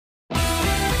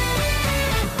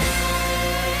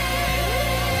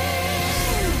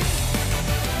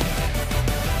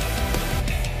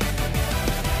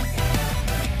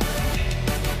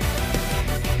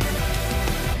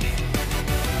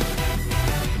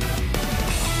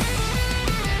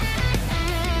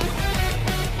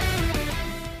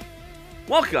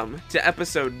Welcome to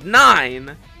episode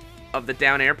 9 of the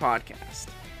Down Air Podcast.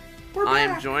 I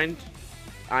am joined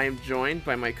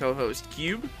by my co-host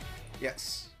Cube.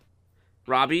 Yes.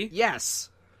 Robbie.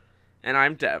 Yes. And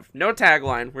I'm Dev. No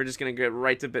tagline, we're just gonna get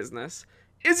right to business.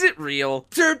 Is it real?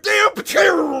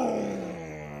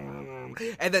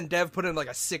 And then Dev put in like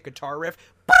a sick guitar riff.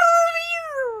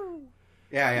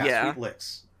 Yeah. Sweet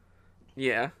licks.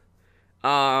 Yeah.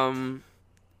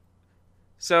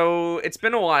 So it's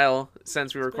been a while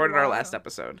since we recorded our last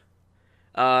episode.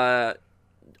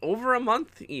 Over a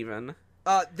month even.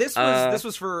 This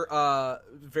was for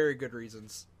very good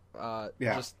reasons.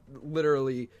 Just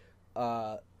literally,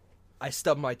 I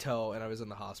stubbed my toe and I was in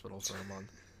the hospital for a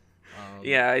month.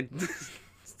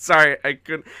 Sorry, I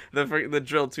couldn't. The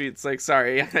drill tweet's like,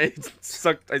 sorry, I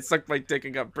sucked my dick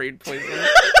and got brain poison,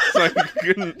 so I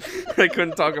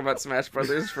couldn't talk about Smash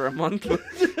Brothers for a month.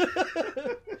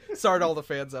 Sorry to all the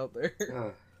fans out there.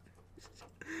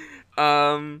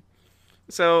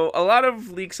 So a lot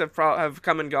of leaks have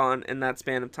come and gone in that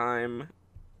span of time.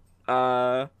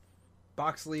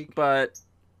 Box leak, but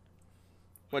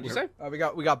what'd you say? We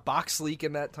got box leak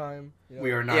in that time. Yeah.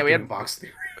 We are not doing box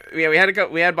theory. Yeah,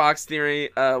 we had box theory,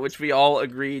 which we all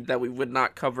agreed that we would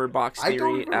not cover box theory. I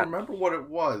don't even remember what it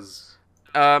was.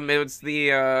 It was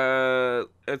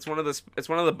it's one of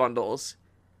the bundles.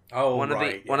 Oh, one of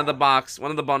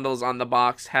the bundles on the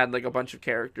box had like a bunch of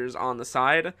characters on the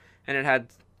side, and it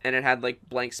had like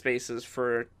blank spaces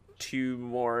for 2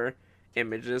 more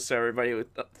images. So everybody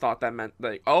thought that meant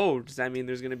like, oh, does that mean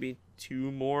there's gonna be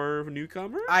 2 more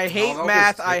newcomers? I hate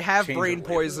math. I have brain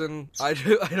poison. I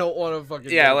don't want to fucking.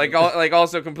 Yeah,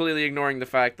 also completely ignoring the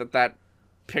fact that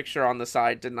picture on the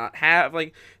side did not have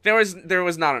there was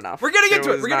not enough. We're getting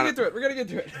into it. We're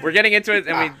getting into it,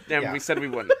 and we said we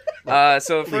wouldn't.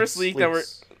 So the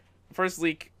first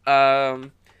leak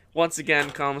once again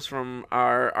comes from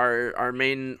our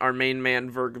main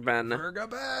man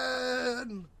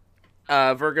Vergaben.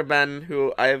 Vergaben,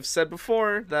 who I have said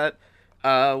before that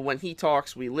when he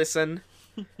talks we listen,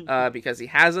 because he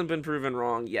hasn't been proven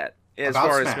wrong yet as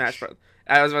far as Smash Bros.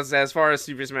 I was about to say, as far as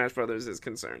Super Smash Brothers is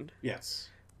concerned. Yes.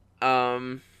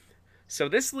 So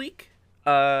this leak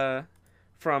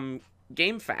from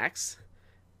GameFAQs,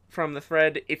 from the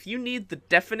thread, if you need the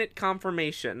definite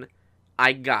confirmation,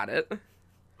 I got it,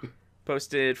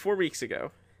 posted 4 weeks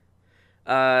ago.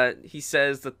 He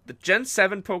says that the Gen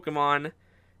 7 Pokemon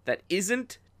that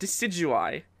isn't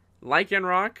Decidueye,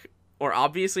 Lycanroc, or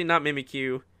obviously not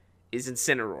Mimikyu, is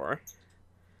Incineroar.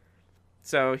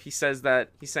 So he's saying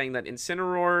that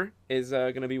Incineroar is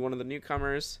going to be one of the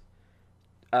newcomers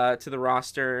to the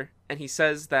roster, and he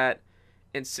says that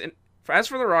as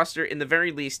for the roster, in the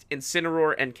very least,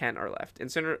 Incineroar and Ken are left.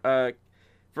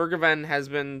 Vergaven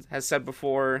has said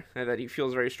before that he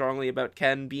feels very strongly about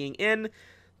Ken being in,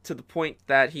 to the point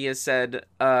that he has said,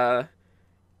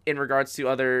 in regards to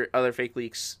other fake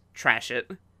leaks, trash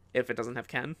it if it doesn't have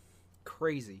Ken.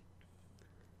 Crazy.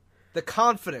 The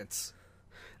confidence.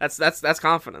 That's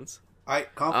confidence.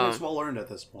 Confidence well earned at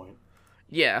this point.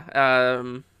 Yeah.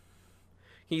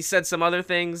 He said some other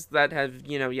things that have,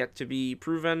 yet to be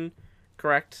proven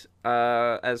correct,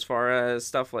 as far as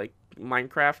stuff like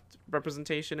Minecraft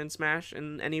representation in Smash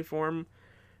in any form.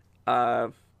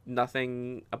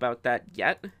 Nothing about that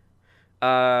yet.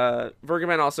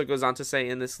 Vergaman also goes on to say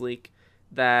in this leak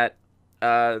that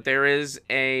there is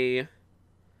a...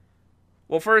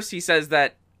 Well, first he says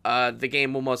that the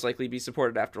game will most likely be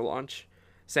supported after launch,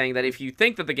 saying that if you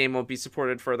think that the game won't be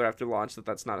supported further after launch,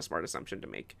 that's not a smart assumption to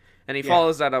make. And he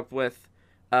follows that up with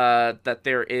that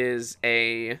there is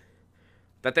a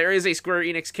Square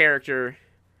Enix character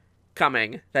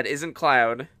coming that isn't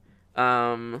Cloud,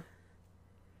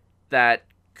 that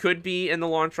could be in the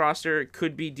launch roster,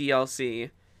 could be DLC,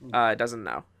 doesn't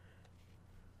know.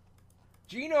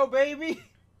 Gino, baby!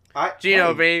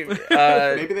 Baby.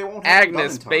 Maybe they won't have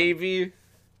Agnes, baby.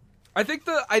 I think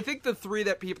the 3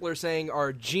 that people are saying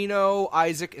are Gino,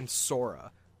 Isaac, and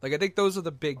Sora. I think those are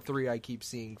the big 3 I keep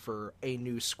seeing for a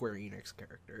new Square Enix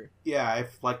character. Yeah,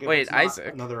 wait,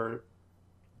 Isaac? Another...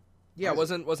 Yeah,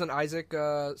 Isaac. wasn't Isaac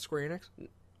Square Enix?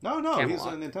 No, Camelot. He's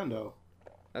a Nintendo.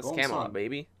 That's Camelot,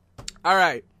 baby. All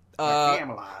right.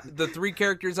 Camelot. The 3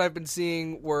 characters I've been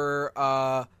seeing were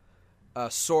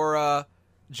Sora,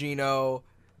 Gino,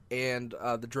 and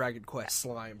the Dragon Quest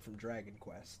slime from Dragon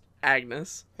Quest.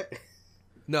 Agnes.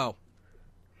 No.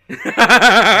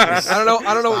 I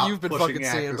don't know what you've been fucking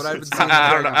seeing, but I've been seeing.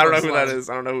 I don't know who that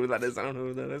is. I don't know who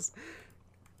that is.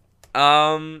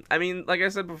 I mean, like I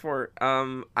said before,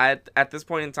 at this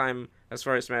point in time, as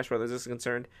far as Smash Brothers is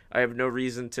concerned, I have no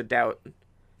reason to doubt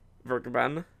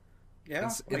Vergaben. Yeah,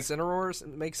 Incineroar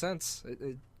makes sense.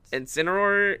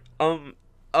 Incineroar,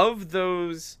 of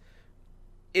those,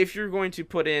 if you're going to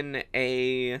put in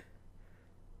a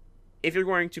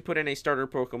starter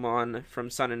Pokemon from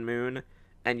Sun and Moon,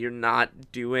 and you're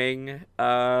not doing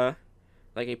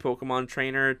like a Pokemon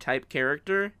trainer type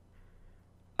character,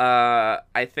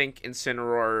 I think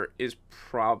Incineroar is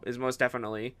most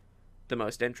definitely the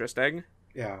most interesting.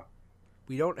 Yeah.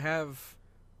 We have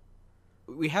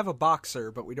a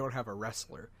boxer, but we don't have a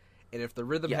wrestler. And if the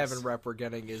Rhythm Heaven rep we're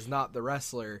getting is not the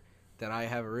wrestler, then I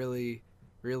have a really,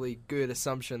 really good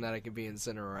assumption that it could be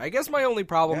Incineroar. I guess my only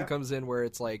problem comes in where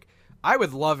it's like, I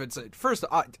would love it. First,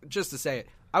 just to say it,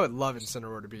 I would love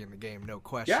Incineroar to be in the game, no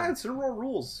question. Yeah, Incineroar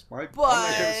rules. My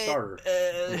favorite starter.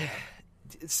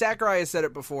 Sakurai has said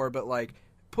it before, but like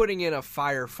putting in a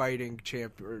firefighting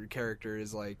character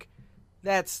is like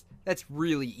that's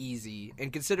really easy.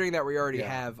 And considering that we already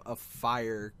have a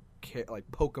fire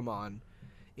like Pokemon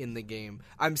in the game,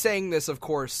 I'm saying this, of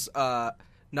course,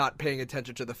 not paying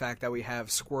attention to the fact that we have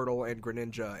Squirtle and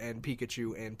Greninja and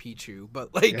Pikachu and Pichu,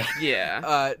 but like,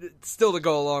 still to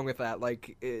go along with that,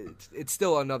 like it's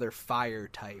still another fire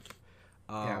type.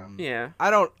 I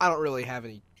don't really have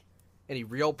any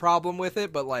real problem with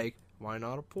it, but like, why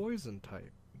not a poison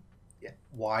type? Yeah,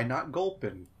 why not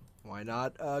Gulpin? Why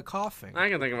not Coughing? I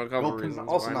can think of a couple Gulpin's reasons.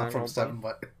 Also not from Gulpin? 7,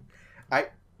 but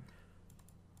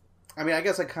I mean, I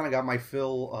guess I kind of got my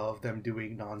fill of them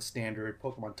doing non-standard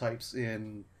Pokemon types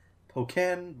in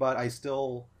Pokken, but I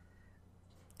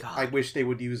wish they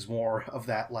would use more of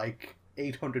that, like,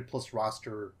 800 plus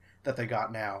roster that they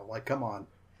got now. Like, come on.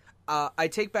 I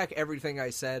take back everything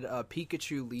I said.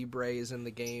 Pikachu Libre is in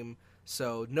the game,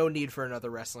 so no need for another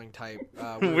wrestling type.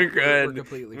 We're good. We're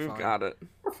completely fine. We've got it.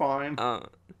 We're fine. That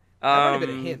might have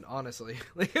been a hint, honestly.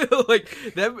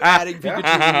 like them adding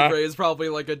Pikachu Libre is probably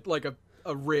like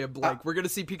a rib. Like we're gonna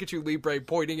see Pikachu Libre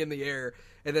pointing in the air,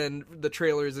 and then the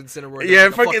trailers Incineroar. Yeah,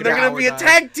 they're gonna be a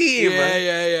tag team.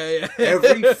 Yeah.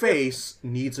 Every face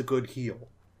needs a good heal.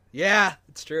 Yeah,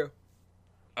 it's true.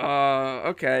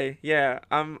 Okay, yeah,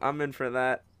 I'm in for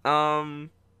that. And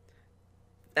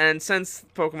since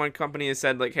Pokemon Company has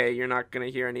said like, hey, you're not gonna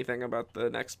hear anything about the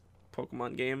next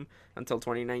Pokemon game until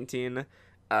 2019,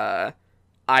 I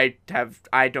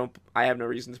have no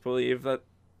reason to believe that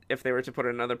if they were to put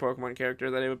in another Pokemon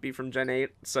character that it would be from Gen 8.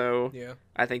 So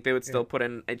I think they would still put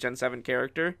in a Gen 7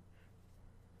 character.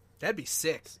 That'd be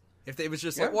sick. If they was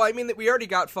just like, well, I mean, we already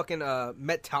got fucking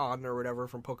Meton or whatever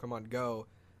from Pokemon Go.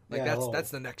 Like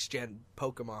that's the next gen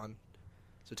Pokemon.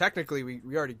 So technically we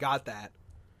already got that.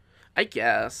 I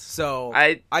guess. So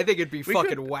I think it'd be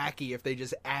fucking wacky if they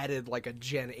just added like a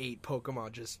Gen 8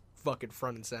 Pokemon just fucking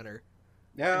front and center.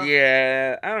 Yeah.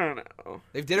 Yeah, I don't know.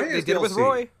 They did it with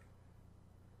Roy.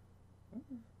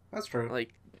 That's true.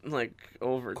 Like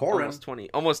over Corrin.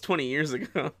 almost 20 years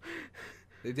ago.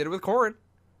 They did it with Corrin.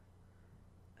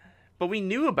 But we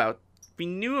knew about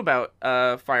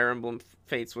Fire Emblem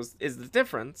Fates is the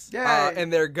difference. Yeah,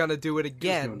 and they're gonna do it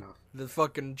again. The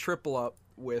fucking triple up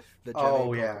with the Gen 8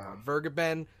 Pokemon.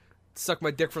 Vergaben, suck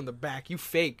my dick from the back. You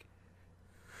fake.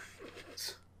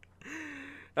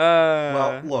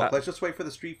 Well, look, let's just wait for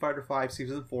the Street Fighter V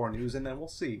Season 4 news, and then we'll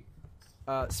see.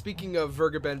 Speaking of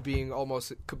Vergaben being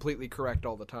almost completely correct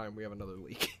all the time, we have another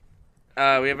leak.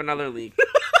 We have another leak.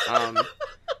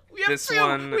 We have two.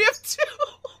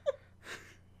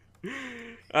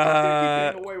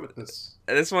 Getting away with this.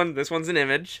 This one's an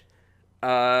image.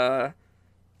 It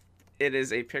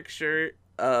is a picture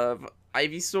of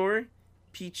Ivysaur,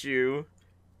 Pichu,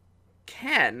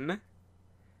 Ken,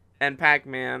 and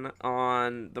Pac-Man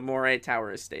on the Moray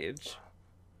Tower stage.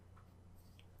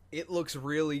 It looks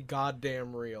really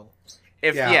goddamn real.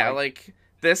 Like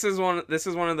this is one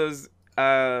of those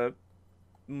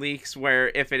leaks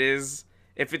where if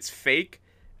it's fake,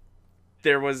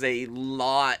 there was a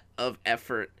lot of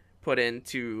effort put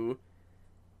into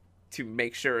to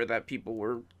make sure that people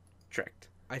were tricked.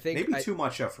 I think maybe too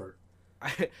much effort.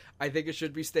 I think it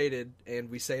should be stated, and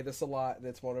we say this a lot, and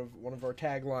it's one of our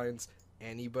taglines,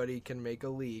 anybody can make a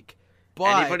leak.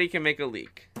 Anybody can make a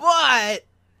leak. But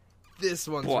this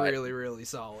one's really, really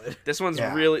solid. This one's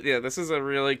this is a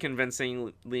really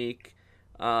convincing leak.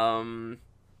 As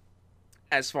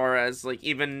far as like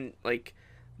even like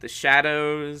the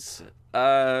shadows,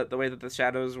 the way that the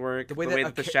shadows work, the way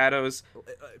that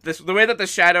the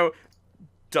shadow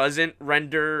doesn't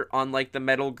render on like the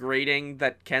metal grating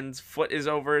that Ken's foot is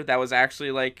over. That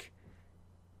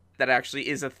actually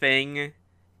is a thing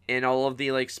in all of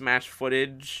the like Smash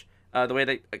footage. The way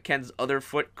that Ken's other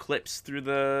foot clips through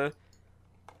the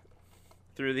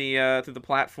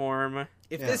platform.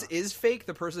 If this is fake,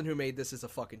 the person who made this is a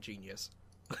fucking genius.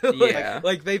 Yeah.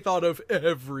 like they thought of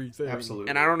everything. Absolutely.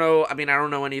 And I don't know. I mean, I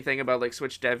don't know anything about like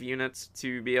Switch dev units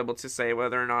to be able to say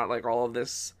whether or not like all of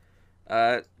this,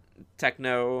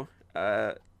 techno,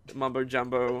 mumbo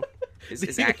jumbo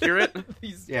is accurate.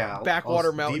 These Yeah, backwater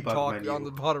I'll mountain debug talk menu. on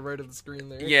the bottom right of the screen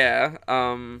there. Yeah.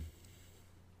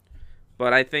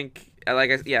 But I think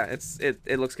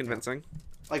it looks convincing.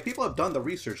 Like, people have done the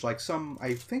research. Like,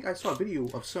 I think I saw a video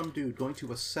of some dude going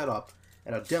to a setup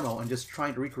at a demo and just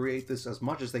trying to recreate this as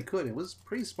much as they could. It was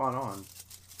pretty spot on.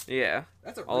 Yeah.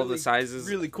 That's a All of the sizes.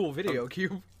 really cool video,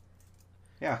 Cube.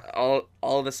 Yeah. All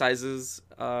of the sizes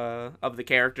of the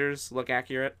characters look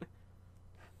accurate.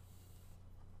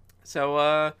 So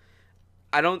I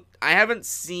haven't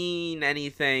seen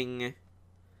anything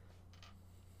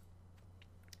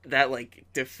that like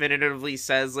definitively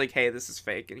says like, hey, this is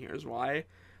fake and here's why.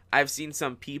 I've seen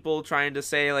some people trying to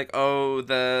say like, oh,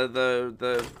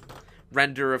 the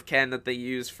render of Ken that they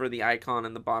use for the icon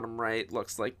in the bottom right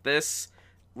looks like this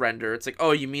render. It's like,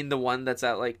 oh, you mean the one that's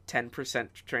at like 10%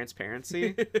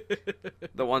 transparency?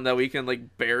 The one that we can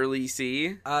like barely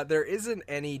see? There isn't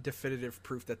any definitive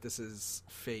proof that this is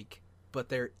fake, but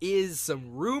there is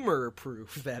some rumor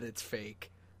proof that it's fake.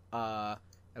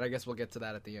 And I guess we'll get to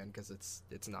that at the end because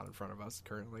it's not in front of us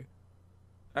currently.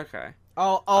 Okay.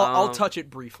 I'll touch it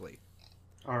briefly.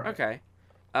 All right.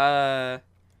 Okay.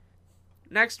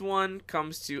 Next one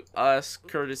comes to us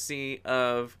courtesy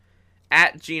of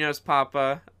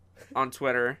 @GenosPapa on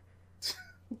Twitter.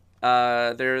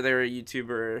 They're a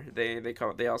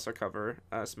YouTuber. They also cover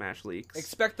Smash leaks.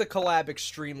 Expect the collab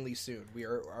extremely soon.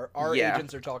 Our Yeah.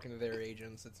 agents are talking to their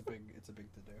agents. It's a big to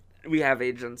do. We have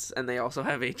agents, and they also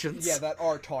have agents. Yeah, that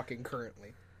are talking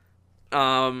currently.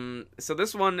 So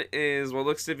this one is what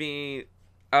looks to be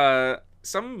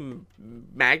some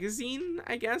magazine,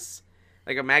 I guess,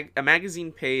 like a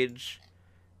magazine page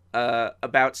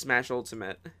about Smash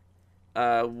Ultimate,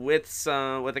 with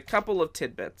a couple of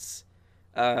tidbits.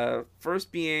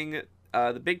 First being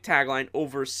the big tagline,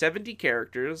 over 70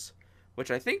 characters, which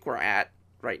I think we're at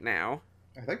right now.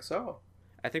 I think so.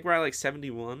 I think we're at like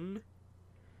 71.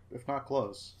 If not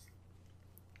close.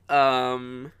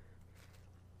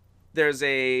 There's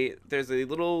a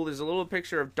little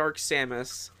picture of Dark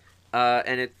Samus,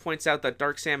 and it points out that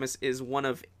Dark Samus is one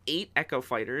of 8 Echo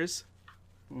Fighters.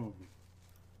 Mm.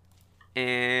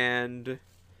 And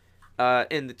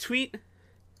in the tweet,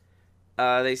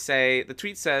 the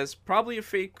tweet says, probably a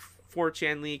fake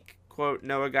 4chan leak, quote,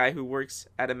 know a guy who works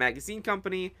at a magazine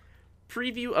company,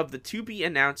 preview of the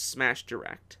to-be-announced Smash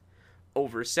Direct.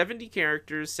 Over 70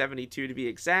 characters, 72 to be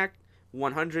exact,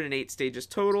 108 stages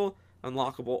total,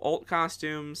 unlockable alt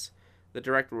costumes. The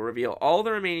Direct will reveal all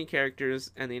the remaining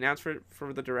characters, and the announcement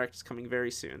for the Direct is coming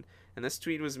very soon. And this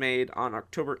tweet was made on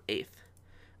October 8th.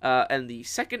 And the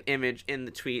second image in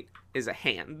the tweet is a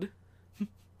hand.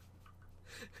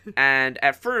 And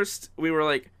at first, we were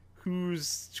like,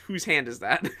 whose hand is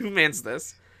that? Who mans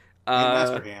this?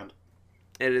 Master Hand.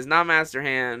 It is not Master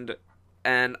Hand.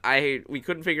 And we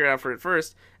couldn't figure it out at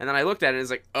first. And then I looked at it and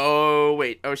it's like, oh,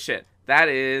 wait. Oh, shit. That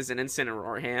is an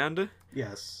Incineroar hand.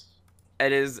 Yes.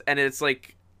 It is, and it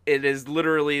is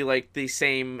literally like the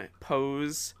same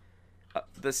pose.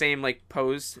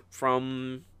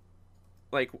 From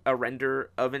like a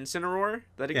render of Incineroar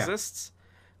that exists.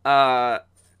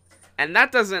 And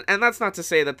that's not to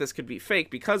say that this could be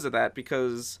fake because of that,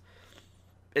 because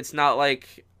it's not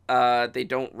like they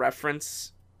don't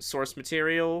reference source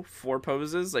material for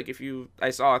poses. Like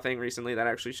I saw a thing recently that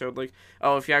actually showed like,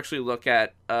 oh, if you actually look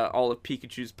at all of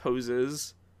Pikachu's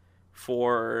poses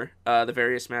for the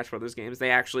various Smash Brothers games,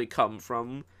 they actually come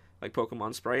from like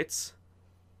Pokemon sprites.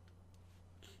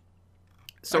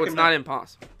 So it's not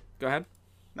impossible. Go ahead.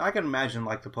 Now I can imagine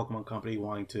like the Pokemon Company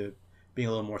wanting to be a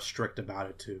little more strict about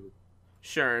it too.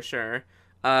 Sure.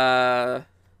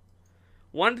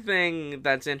 One thing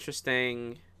that's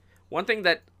interesting, one thing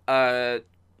that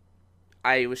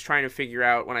I was trying to figure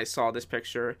out when I saw this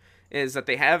picture is that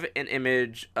they have an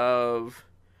image of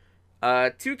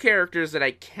 2 characters that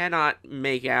I cannot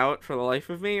make out for the life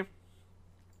of me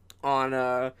on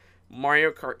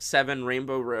Mario Kart 7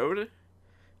 Rainbow Road,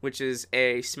 which is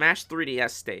a Smash 3DS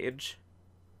stage.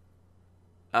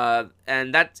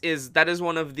 And that is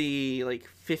one of the like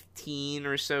 15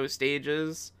 or so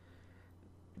stages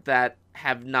that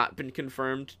have not been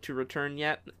confirmed to return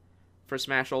yet for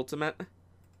Smash Ultimate.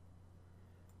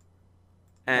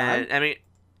 And I mean,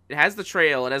 it has the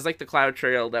trail. It has like the cloud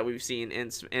trail that we've seen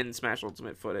in Smash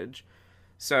Ultimate footage.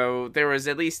 So there was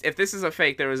at least, if this is a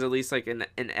fake, there was at least like an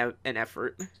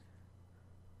effort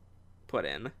put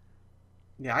in.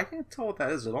 Yeah, I can't tell what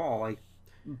that is at all. Like,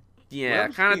 yeah,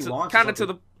 kind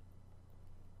of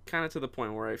kind of to the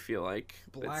point where I feel like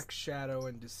Black Shadow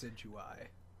and Decidui.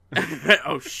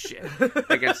 oh shit!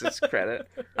 I guess it's credit.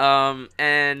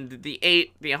 And the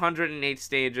 108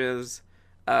 stages.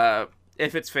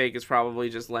 If it's fake, it's probably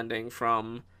just lending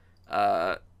from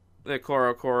the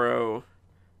Korokoro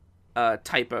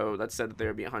typo that said that there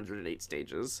would be 108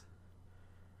 stages.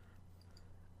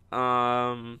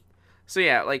 So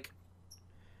yeah, like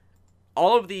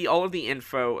all of the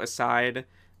info aside,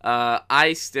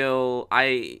 I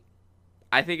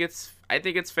think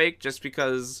it's fake just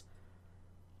because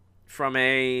from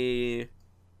a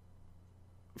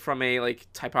like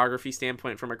typography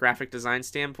standpoint, from a graphic design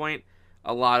standpoint,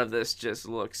 a lot of this just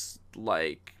looks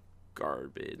like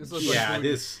garbage.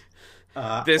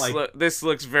 This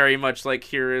looks very much like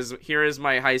here is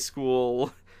my high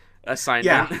school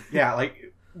assignment. Yeah,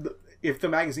 like if the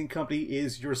magazine company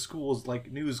is your school's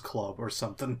like news club or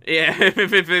something. Yeah,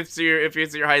 if it's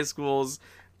your high school's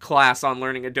class on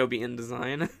learning Adobe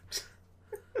InDesign.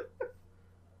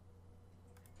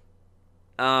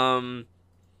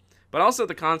 But also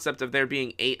the concept of there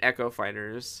being 8 Echo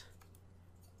Fighters.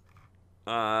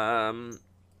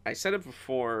 I said it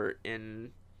before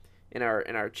in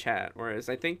our chat, whereas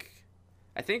I think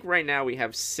right now we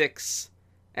have 6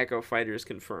 Echo Fighters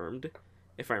confirmed,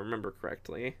 if I remember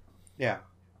correctly. Yeah.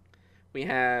 We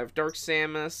have Dark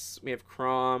Samus, we have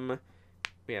Chrom,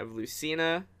 we have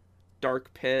Lucina,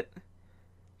 Dark Pit,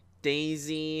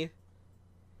 Daisy,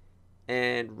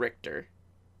 and Richter.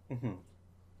 Mm-hmm.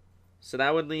 So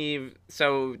that would leave...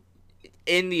 So,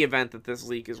 in the event that this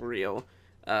leak is real,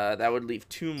 that would leave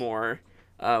 2 more.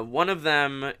 One of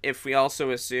them, if we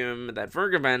also assume that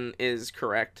Vergaben is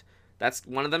correct,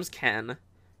 one of them's Ken,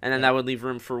 and then that would leave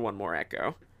room for 1 more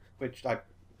Echo. Which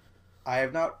I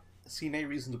have not seen any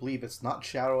reason to believe it's not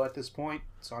Shadow at this point,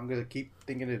 so I'm going to keep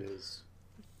thinking it is.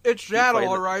 It's Shadow,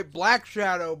 alright. Black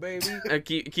Shadow, baby.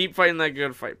 Keep fighting that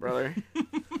good fight, brother.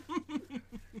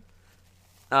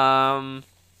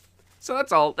 So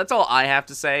that's all I have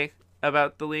to say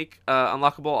about the leak.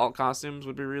 Unlockable alt costumes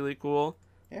would be really cool.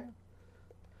 Yeah.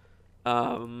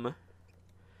 And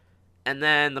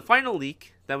then the final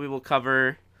leak that we will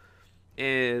cover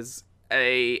is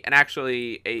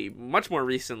actually a much more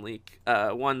recent leak,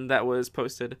 one that was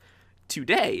posted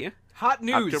today. Hot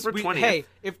news. October 20th. Hey,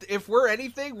 if we're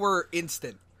anything, we're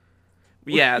instant.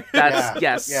 Yeah, that's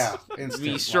yes. Yeah, instant,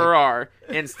 we sure are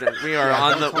instant. We are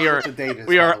on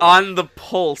the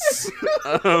pulse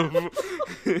of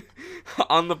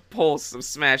of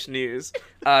Smash News.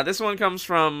 This one comes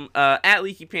from at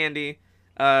Leaky Pandy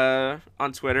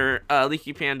on Twitter.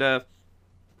 Leaky Panda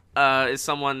is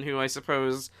someone who I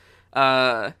suppose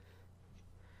a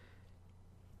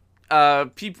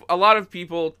lot of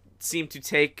people seem to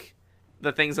take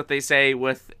the things that they say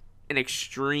with an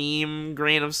extreme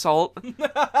grain of salt.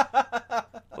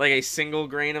 Like a single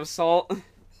grain of salt.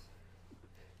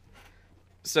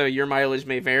 So your mileage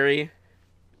may vary.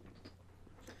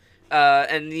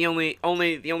 And the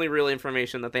only real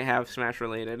information that they have Smash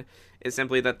related is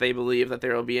simply that they believe that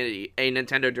there will be a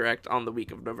Nintendo Direct on the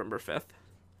week of November 5th.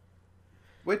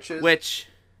 Which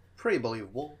pretty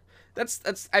believable.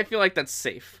 That's I feel like that's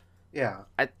safe. Yeah.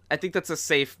 I think that's a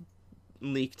safe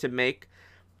leak to make,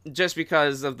 just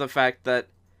because of the fact that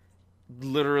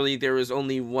literally there is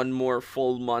only 1 more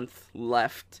full month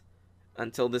left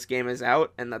until this game is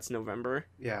out, and that's November.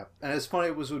 Yeah, and as funny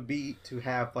as it would be to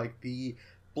have like the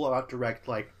Blowout Direct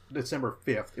like December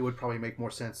 5th, it would probably make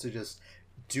more sense to just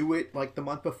do it like the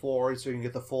month before, so you can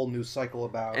get the full news cycle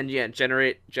about. And yeah,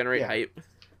 generate hype.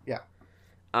 Yeah.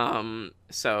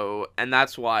 So, and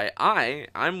that's why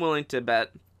I'm willing to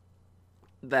bet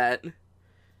that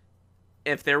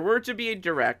if there were to be a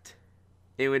Direct,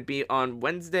 it would be on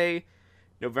Wednesday,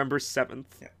 November 7th.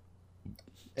 Yeah.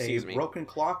 Excuse me. Broken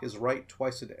clock is right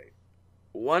twice a day.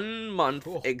 1 month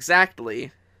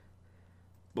exactly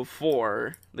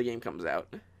before the game comes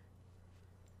out.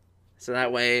 So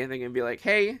that way they can be like,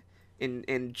 hey,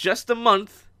 in just a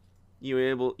month,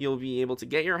 you'll be able to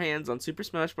get your hands on Super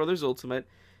Smash Bros. Ultimate,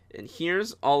 and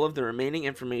here's all of the remaining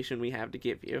information we have to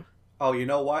give you. Oh, you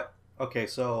know what? Okay,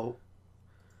 so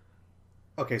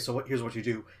here's what you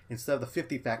do. Instead of the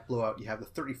 50 fact blowout, you have the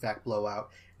 30 fact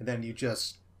blowout, and then you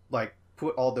just like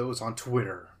put all those on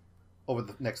Twitter over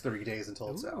the next 30 days until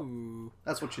it's out.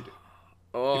 That's what you do.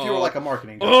 Oh. If you were like a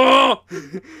marketing guy. Oh!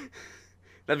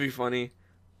 That'd be funny.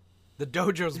 The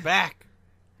dojo's back.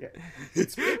 Yeah.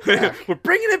 It's back. We're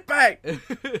bringing it back.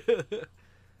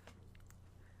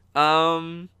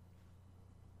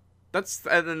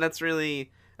 That's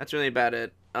really about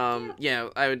it. Yeah,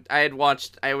 I had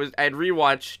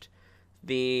rewatched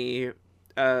the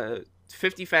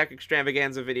 50 fact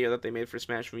extravaganza video that they made for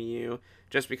Smash Wii U,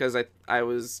 just because I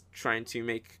was trying to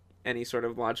make any sort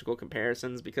of logical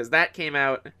comparisons, because that came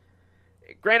out,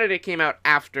 granted it came out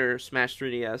after Smash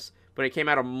 3DS, but it came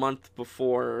out a month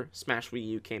before Smash Wii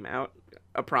U came out,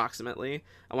 approximately.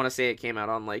 I want to say it came out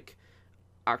on like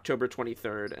October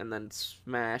 23rd, and then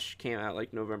Smash came out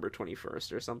like November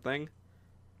 21st or something.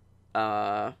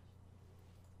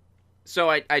 So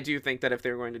I do think that if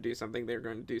they're going to do something, they're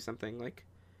going to do something like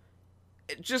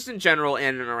just in general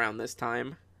in and around this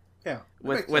time. Yeah,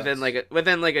 within like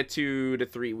a 2 to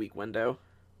 3 week window,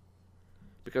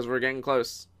 because we're getting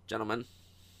close, gentlemen.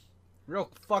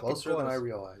 Real fucking closer close. than I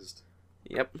realized.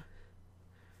 Yep.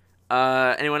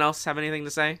 Anyone else have anything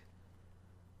to say?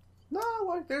 No,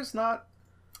 like there's not.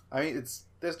 I mean,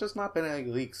 there's just not been any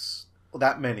leaks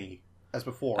that many as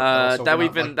before. So that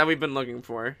we've been looking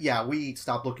for. Yeah, we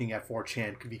stopped looking at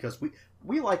 4chan because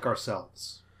we like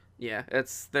ourselves. Yeah,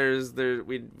 there's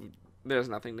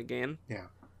nothing to gain. Yeah.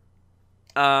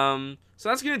 So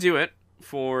that's gonna do it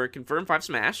for Confirm 5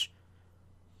 Smash.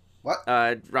 What?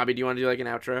 Robbie, do you want to do like an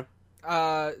outro?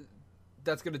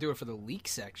 That's gonna do it for the leak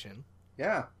section.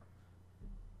 Yeah.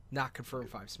 Not Confirm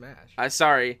 5 Smash.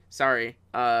 Sorry.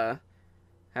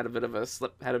 Had a bit of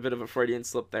a Freudian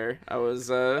slip there.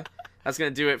 That's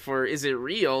gonna do it for Is It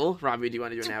Real? Robbie, do you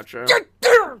want to do an outro?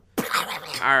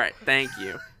 All right, thank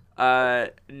you.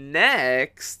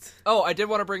 Next. Oh, I did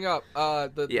want to bring up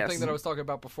the Yes. thing that I was talking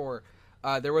about before.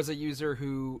 There was a user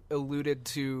who alluded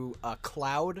to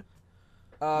Cloud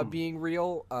being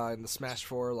real in the Smash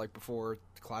 4, like before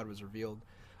Cloud was revealed.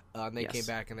 And they came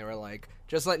back and they were like,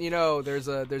 just letting you know, there's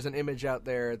an image out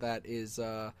there that is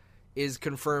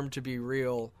confirmed to be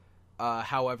real.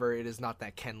 However, it is not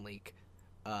that Ken leak.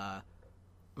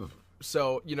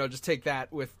 So, just take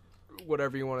that with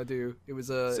whatever you want to do. It was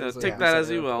take that as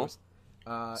you will.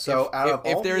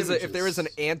 If there is an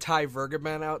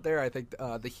anti-Vergaman out there, I think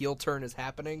the heel turn is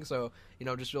happening. So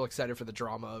just real excited for the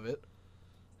drama of it.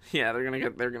 Yeah,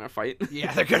 they're gonna fight.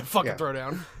 Yeah, they're gonna fucking throw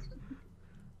down.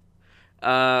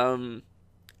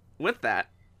 With that,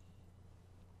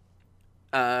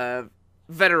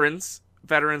 veterans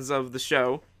of the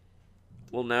show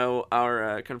will know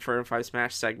our Confirm 5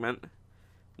 Smash segment,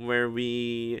 where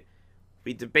we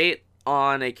debate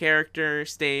on a character,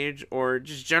 stage, or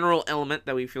just general element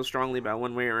that we feel strongly about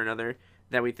one way or another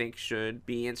that we think should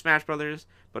be in Smash Brothers.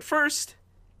 But first,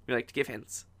 we like to give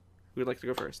hints. Who would like to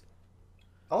go first?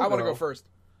 I want to go first.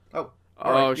 Oh.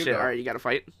 Shit! All right, you got to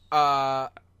fight. I'll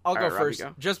go right, first,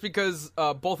 Robbie, go. just because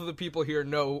both of the people here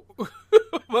know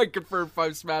my Confirm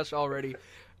 5 Smash already.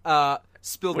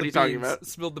 Spilled What the are you talking beans. about?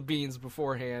 Spilled the beans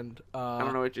beforehand. I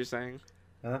don't know what you're saying.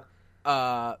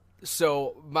 Huh?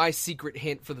 So my secret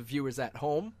hint for the viewers at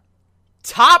home: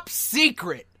 top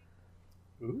secret.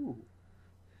 Ooh.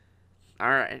 All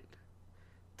right.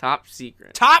 Top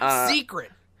secret. Top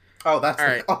secret. Oh, that's all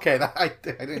right. Okay. I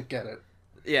didn't get it.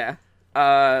 Yeah.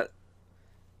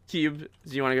 Cube,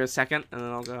 do you want to go second, and then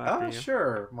I'll go after you?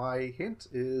 Sure. My hint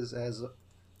is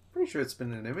pretty sure it's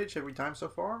been an image every time so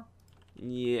far.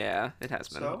 Yeah, it has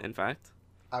been, So? in fact.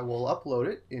 I will upload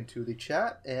it into the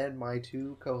chat, and my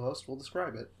two co-hosts will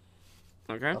describe it.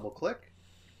 Okay. Double click,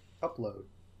 upload.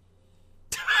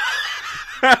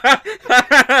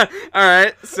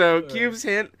 Alright, so Cube's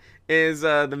hint is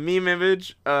the meme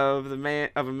image of a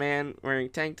man wearing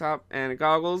tank top and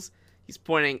goggles. He's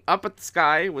pointing up at the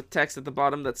sky with text at the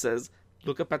bottom that says,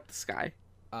 "Look up at the sky."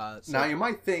 Now you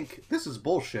might think this is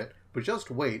bullshit, but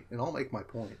just wait, and I'll make my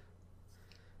point.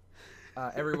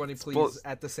 Everybody, please,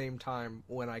 at the same time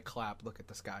when I clap, look at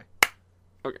the sky.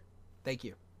 Okay. Thank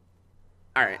you.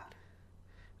 Alright.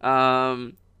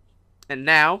 And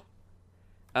now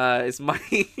is my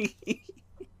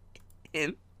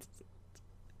hint.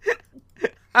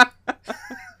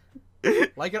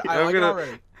 Like it, I like it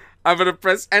already. I'm gonna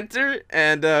press enter,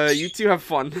 and you two have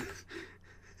fun.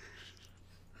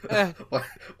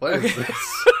 What is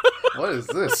this? What is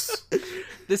this?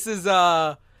 This is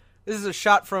a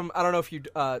shot from, I don't know if you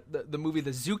the movie The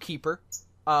Zookeeper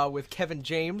with Kevin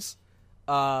James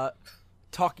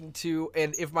talking to,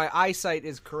 and if my eyesight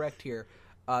is correct here,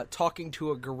 talking to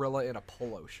a gorilla in a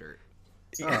polo shirt.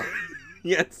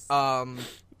 Yes.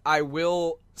 I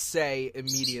will say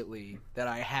immediately that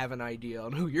I have an idea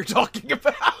on who you're talking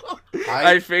about.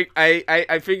 I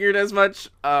figured as much,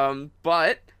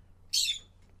 but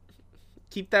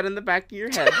keep that in the back of your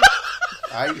head.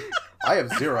 I have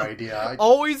zero idea.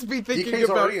 Always be thinking DK's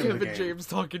about already in the Kevin game. James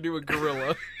talking to a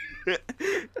gorilla.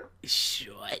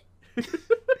 Shut.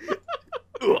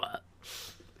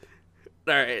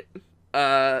 Alright.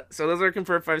 So those are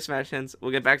confirmed 5 Smash hints.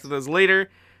 We'll get back to those later.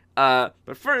 But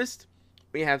first,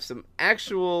 We have some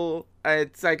actual. I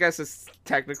guess it's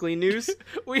technically news.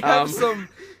 We have some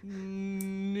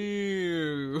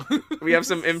new. We have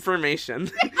some information.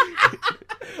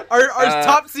 Our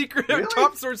top secret, really? our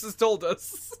top sources told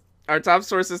us. Our top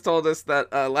sources told us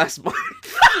that last month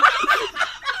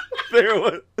there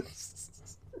was.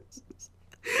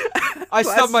 I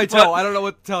stubbed my toe. I don't know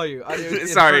what to tell you. It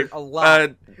Sorry, hurt a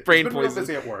lot. brain It's been real poison.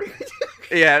 busy at work.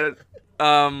 Yeah.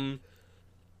 There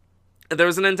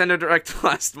was a Nintendo Direct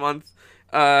last month,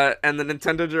 and the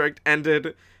Nintendo Direct ended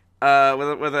with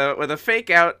a fake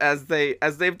out as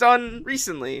they've done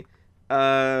recently.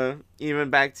 Even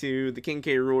back to the King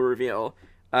K. Rool reveal,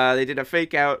 they did a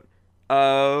fake out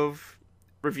of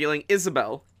revealing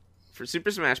Isabelle for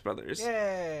Super Smash Brothers.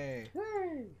 Yay!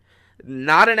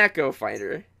 Not an Echo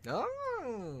Fighter.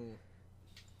 Oh.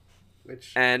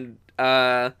 Which And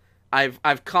I've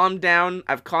calmed down.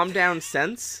 I've calmed down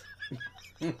since.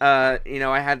 I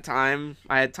had time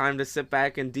to sit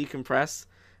back and decompress.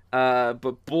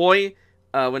 But boy,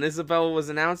 when Isabelle was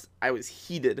announced, I was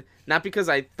heated. Not because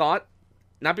I thought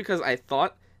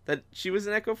that she was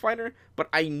an Echo Fighter, but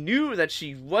I knew that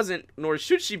she wasn't, nor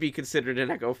should she be considered an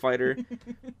Echo Fighter.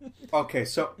 okay,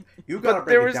 so you gotta But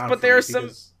break there it was- down. but for there me are some-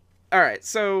 because All right,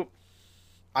 so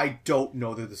I don't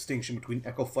know the distinction between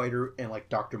Echo Fighter and like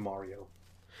Dr. Mario.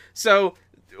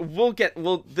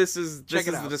 this is Check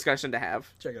it the out. discussion to have.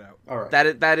 Check it out. All right.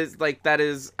 That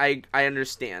is I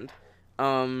understand.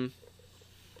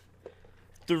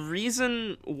 The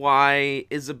reason why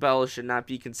Isabelle should not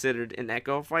be considered an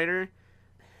Echo Fighter,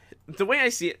 the way I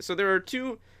see it, so there are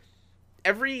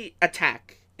every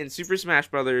attack in Super Smash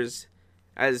Brothers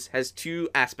has two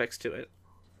aspects to it.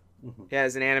 Mhm. It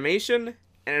has an animation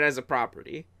and it has a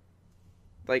property.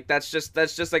 Like that's just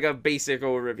like a basic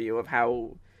overview of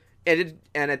how an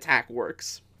attack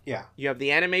works. Yeah. You have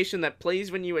the animation that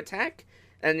plays when you attack,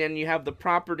 and then you have the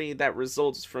property that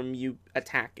results from you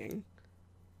attacking.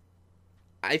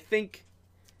 I think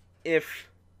if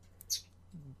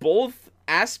both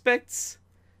aspects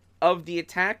of the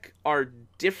attack are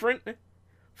different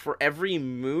for every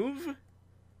move,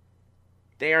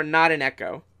 they are not an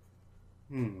Echo.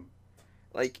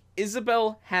 Like,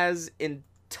 Isabelle has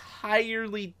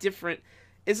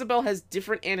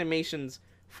different animations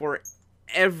for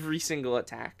every single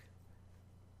attack.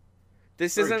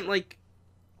 This Very isn't true.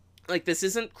 like this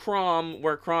isn't Chrom,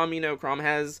 where Chrom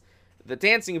has the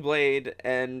dancing blade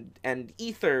and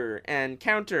ether and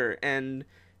counter and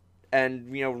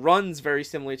runs very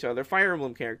similarly to other Fire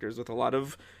Emblem characters, with a lot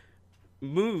of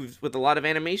moves, with a lot of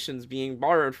animations being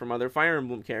borrowed from other Fire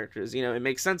Emblem characters. It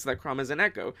makes sense that Chrom is an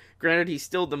Echo. Granted, he's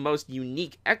still the most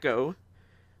unique Echo.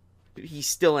 He's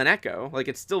still an Echo. Like,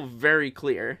 it's still very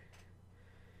clear.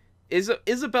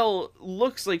 Isabelle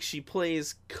looks like she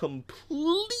plays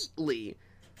completely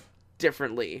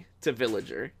differently to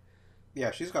Villager.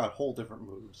 Yeah, she's got whole different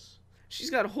moves. She's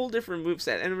got a whole different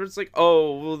moveset, and it's like,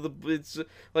 oh, well, it's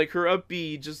like her up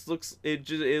B just looks, it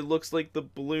looks like the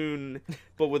balloon,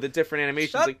 but with a different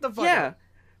animation. Shut It's like, the fuck yeah, up.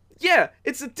 yeah,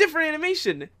 it's a different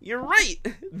animation. You're right.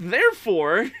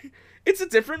 Therefore, it's a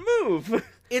different move.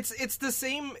 It's the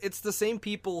same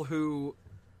people who,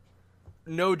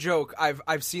 no joke,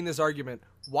 I've seen this argument.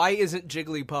 Why isn't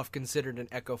Jigglypuff considered an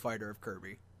Echo Fighter of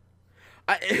Kirby?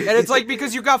 And it's like,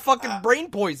 because you got fucking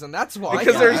brain poison, that's why.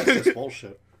 Because there's- That's just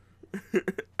bullshit.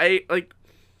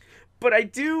 But I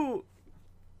do,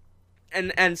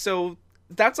 and so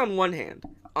that's on one hand.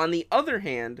 On the other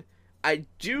hand, I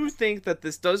do think that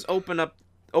this does open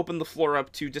the floor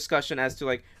up to discussion as to,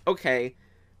 like, okay,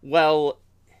 well,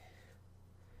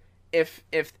 if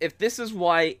this is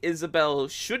why Isabelle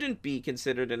shouldn't be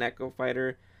considered an Echo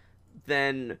Fighter,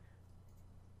 then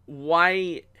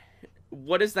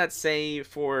what does that say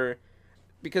for,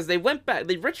 because they went back,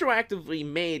 they retroactively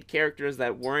made characters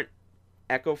that weren't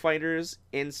Echo Fighters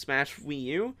in Smash Wii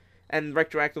U, and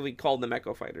retroactively called them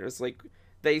Echo Fighters. Like,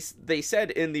 they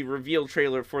said in the reveal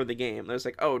trailer for the game, there's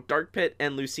like, oh, Dark Pit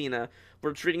and Lucina,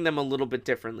 we're treating them a little bit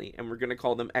differently, and we're gonna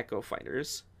call them Echo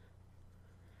Fighters.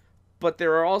 But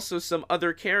there are also some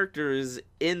other characters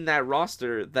in that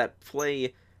roster that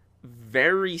play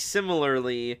very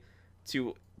similarly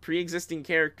to pre-existing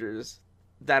characters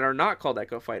that are not called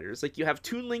Echo Fighters. Like, you have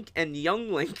Toon Link and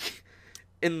Young Link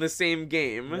in the same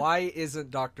game. Why isn't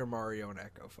Dr. Mario an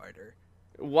Echo Fighter?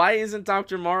 Why isn't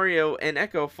Dr. Mario an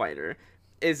Echo Fighter?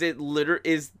 Is the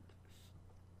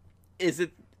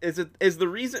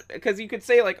reason, because you could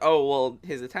say, like, oh, well,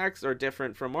 his attacks are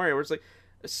different from Mario, where it's like,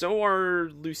 so are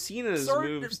Lucina's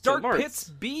moves to Dark Marth. Pit's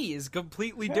B is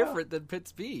completely different than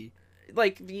Pit's B.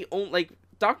 Like,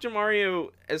 Dr.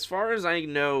 Mario, as far as I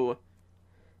know,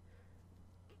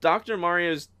 Dr.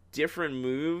 Mario's different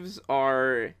moves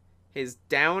are his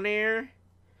down air,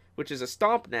 which is a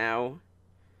stomp now,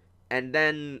 and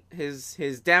then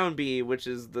his down B, which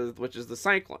is the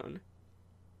cyclone.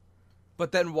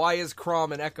 But then why is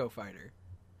Chrom an Echo Fighter?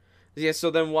 Yeah,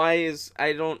 so then why is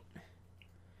I don't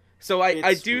So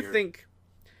I do weird. think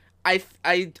I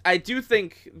do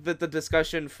think that the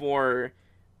discussion for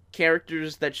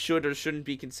characters that should or shouldn't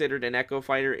be considered an Echo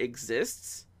Fighter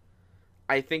exists.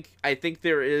 I think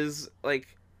there is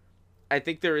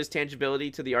tangibility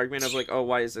to the argument of like, oh,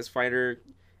 why is this fighter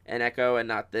an Echo and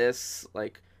not this?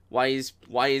 Like, why is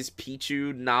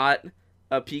Pichu not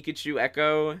a Pikachu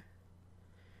Echo?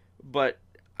 But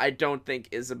I don't think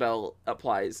Isabelle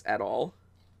applies at all.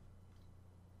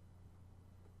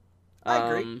 I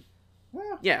agree.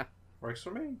 Yeah. Works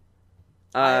for me.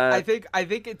 I think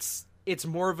it's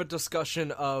more of a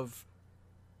discussion of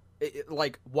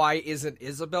like, why isn't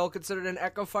Isabelle considered an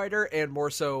Echo Fighter, and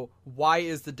more so, why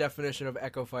is the definition of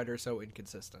Echo Fighter so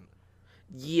inconsistent?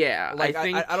 Yeah, Like,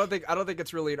 I don't think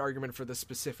it's really an argument for the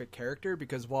specific character,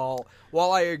 because while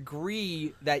I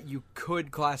agree that you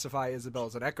could classify Isabelle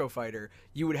as an Echo Fighter,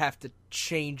 you would have to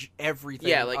change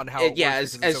everything on how it works,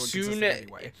 because it's so inconsistent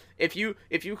anyway. If you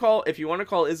want to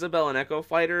call Isabelle an Echo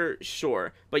Fighter,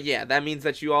 sure, but yeah, that means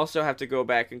that you also have to go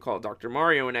back and call Dr.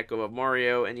 Mario an Echo of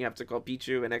Mario, and you have to call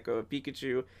Pichu an Echo of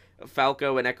Pikachu,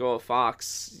 Falco an Echo of Fox,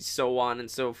 so on and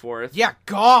so forth. Yeah,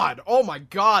 God! Oh my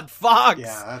God, Fox!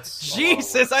 Yeah, that's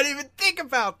Jesus, I didn't even think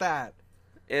about that!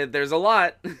 There's a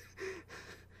lot.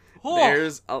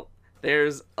 Oh.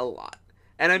 There's a lot.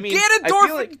 And I mean, Ganondorf I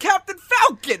feel like, and Captain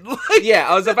Falcon! Like, yeah,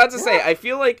 I was about to say, I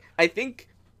think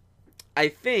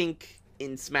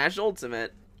in Smash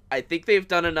Ultimate, I think they've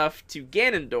done enough to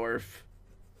Ganondorf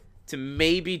to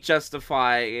maybe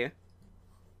justify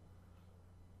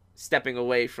stepping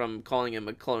away from calling him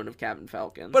a clone of Captain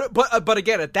Falcon. But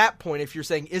again, at that point, if you're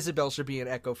saying Isabelle should be an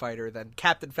Echo Fighter, then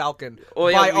Captain Falcon,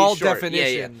 Well, by yeah, all sure.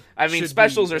 definition, Yeah. I mean, should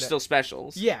specials be are still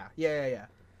specials. Yeah. Yeah.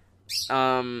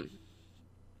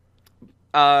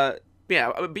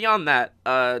 Beyond that,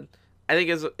 I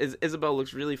think Isabelle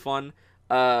looks really fun.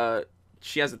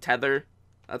 She has a tether.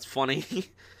 That's funny.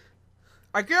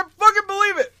 I can't fucking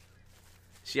believe it.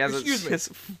 She has Excuse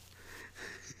me.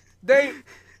 They.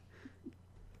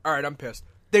 All right, I'm pissed.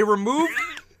 They removed.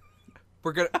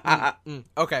 We're gonna.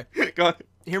 Okay. Go on.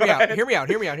 Hear me Go out. ahead. Hear me out.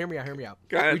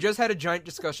 Go ahead. We just had a giant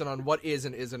discussion on what is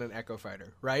and isn't an Echo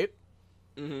Fighter, right?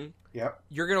 Mm-hmm. Yep.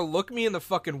 You're gonna look me in the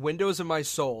fucking windows of my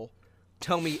soul,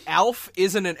 tell me Alf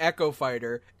isn't an Echo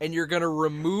Fighter, and you're gonna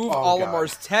remove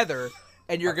Olimar's tether,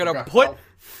 and you're gonna put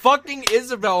fucking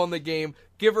Isabelle in the game,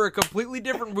 give her a completely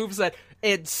different moveset,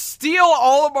 and steal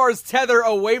Olimar's tether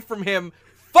away from him.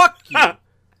 Fuck you.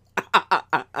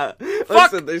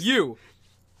 Fuck you.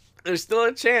 There's still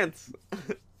a chance.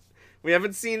 We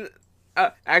haven't seen.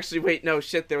 Actually, wait. No,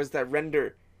 shit. There was that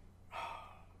render.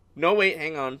 No, wait.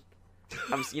 Hang on.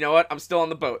 You know what? I'm still on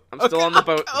the boat.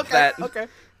 Okay.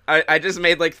 I just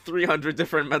made like 300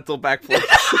 different mental backflips.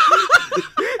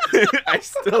 I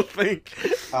still think.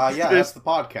 That's the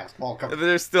podcast. Welcome.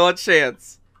 There's still a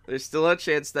chance. There's still a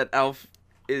chance that Elf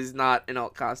is not an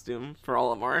alt costume for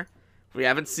Olimar. We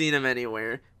haven't seen him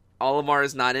anywhere. Olimar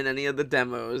is not in any of the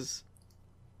demos.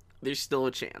 There's still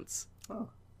a chance.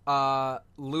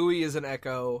 Louis is an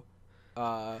Echo.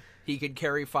 He can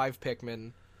carry 5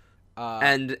 Pikmin.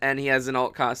 And he has an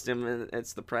alt costume, and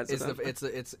it's the president.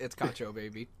 It's Kacho,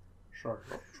 baby. Sure.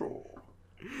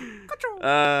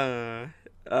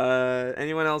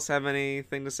 Anyone else have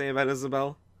anything to say about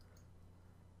Isabelle?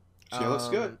 She looks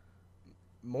good.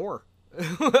 More.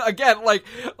 Again, like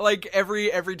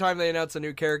every time they announce a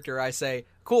new character, I say,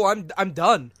 "Cool, I'm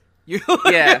done." You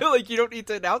like you don't need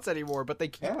to announce anymore, but they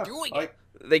keep doing it.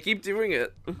 They keep doing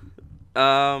it.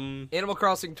 Animal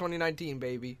Crossing 2019,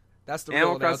 baby. That's the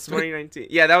Animal real Crossing announcement. 2019.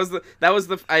 Yeah, that was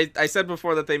the. I said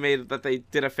before that they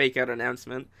did a fake out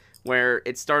announcement where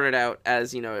it started out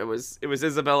as, you know, it was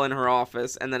Isabelle in her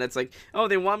office, and then it's like, oh,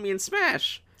 they want me in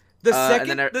Smash.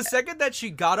 The second that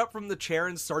she got up from the chair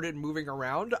and started moving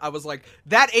around, I was like,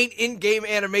 that ain't in-game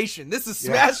animation. This is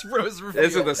Smash Bros. Reveal.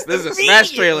 This is a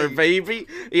Smash trailer, baby.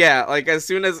 Yeah, like as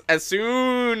soon at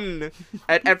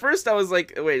first I was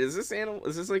like, wait, is this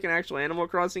like an actual Animal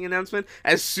Crossing announcement?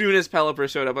 As soon as Pelipper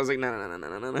showed up, I was like, no.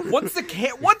 Once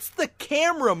the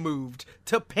camera moved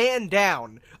to pan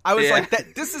down, I was like,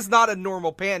 this is not a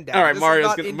normal pan down. All right,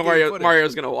 This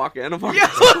Mario's gonna walk in.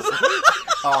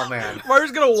 Oh man,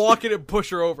 Mario's gonna walk in and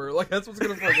push her over. Like, that's what's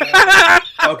gonna fucking happen.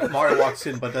 Okay, Mario walks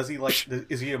in, but does he like?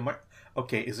 Is he a?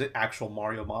 Okay, is it actual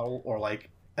Mario model or like?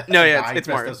 No, yeah, it's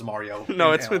Mario. As Mario.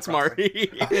 No, it's Mario.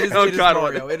 It is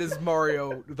Mario. It is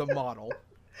Mario the model.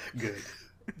 Good.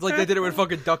 It's like they did it with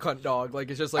fucking Duck Hunt Dog. Like,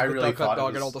 it's just like I the really Duck Hunt thought it Dog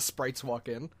and was- all the sprites walk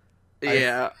in.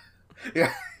 Yeah.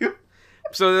 Yeah.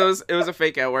 So it was a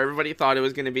fake out where everybody thought it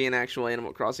was going to be an actual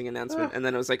Animal Crossing announcement, and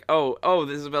then it was like, oh,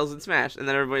 this is Bells in Smash, and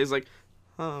then everybody's like,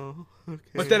 oh, okay.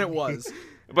 But then it was.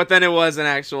 But then it was an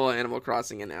actual Animal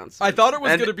Crossing announcement. I thought it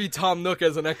was And- going to be Tom Nook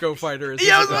as an Echo Fighter. As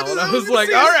Yeah, Isabelle, and I I was gonna like,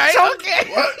 say, all right, Tom-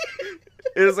 okay.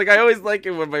 It was like, I always like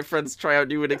it when my friends try out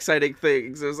new and exciting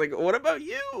things. It was like, what about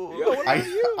you? Yeah, what about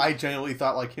you? I genuinely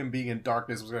thought like him being in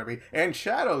darkness was gonna be and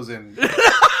shadows in.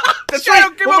 That's Shadow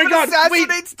right. came Oh up my and god! Wait,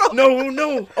 assassinates them.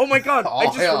 no! Oh my god! I Oh,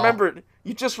 just hell. remembered.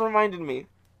 You just reminded me.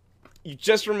 You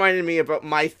just reminded me about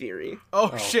my theory. Oh,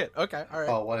 Oh. shit. Okay, all right.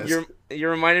 Oh, what is? You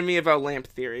reminded me about lamp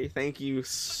theory. Thank you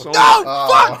so No! much.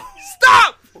 Oh. Fuck!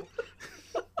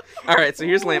 Stop! All right, so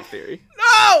here's lamp theory.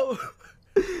 No!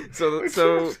 So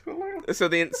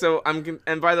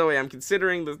and by the way, I'm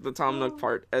considering the Tom Nook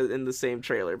part in the same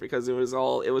trailer because it was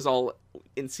all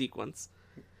in sequence.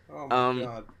 Oh my Um,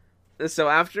 god. So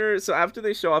after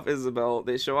they show off Isabelle,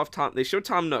 they show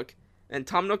Tom Nook, and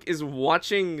Tom Nook is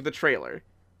watching the trailer.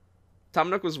 Tom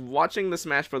Nook was watching the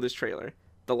Smash Brothers trailer.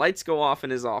 The lights go off in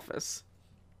his office.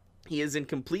 He is in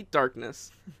complete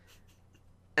darkness.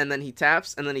 And then he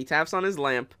taps on his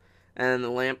lamp, and then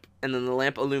the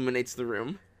lamp illuminates the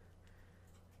room.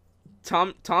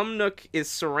 Tom Nook is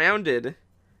surrounded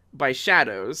by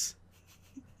shadows,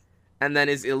 and then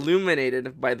is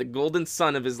illuminated by the golden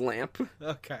sun of his lamp.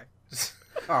 Okay.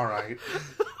 All right.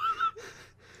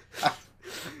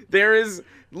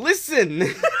 Listen!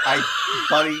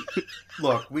 Buddy,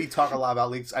 look, we talk a lot about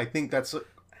leaks. I think that's There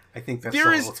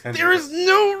a is little tenuous. there is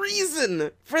no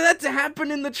reason for that to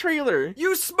happen in the trailer.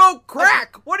 You smoke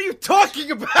crack! What are you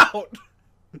talking about?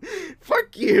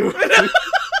 Fuck you.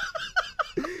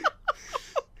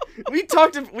 We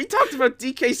talked about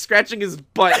DK scratching his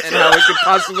butt and how it could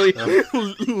possibly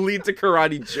lead to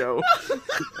Karate Joe.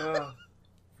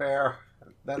 Fair.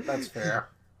 That's fair.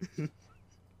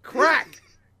 Crack!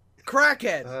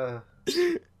 Crackhead!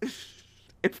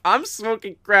 If I'm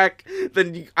smoking crack,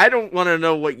 then I don't want to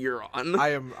know what you're on. I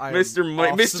am Mr.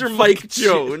 off Mr. some Mike fucking shit.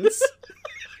 Jones.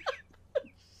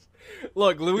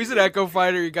 Look, Louis an Echo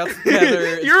Fighter, you got together.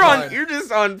 it's You're fine. you're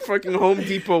just on fucking Home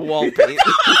Depot wall paint.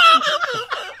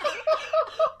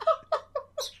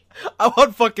 I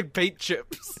want fucking paint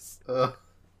chips. Uh,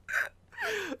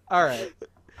 Alright.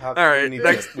 All right,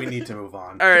 we need to move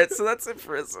on. All right, so that's it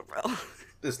for Isabelle.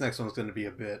 This next one's going to be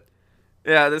a bit.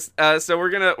 Yeah, this. So we're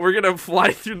gonna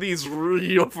fly through these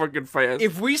real fucking fast.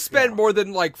 If we spend more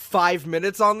than like 5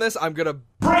 minutes on this, I'm gonna...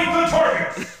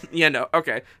 Yeah, no.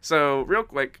 Okay. So real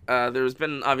quick, there's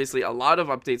been obviously a lot of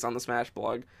updates on the Smash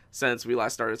blog since we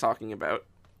last started talking about,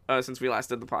 since we last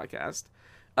did the podcast.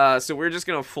 So we're just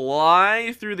gonna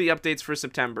fly through the updates for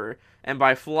September, and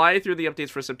by fly through the updates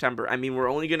for September, I mean we're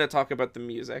only gonna talk about the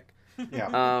music.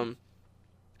 Yeah.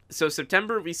 So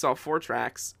September we saw 4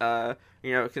 tracks.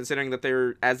 Considering that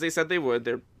they're, as they said they would,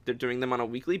 they're doing them on a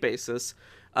weekly basis.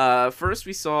 First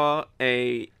we saw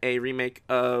a remake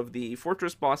of the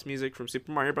Fortress boss music from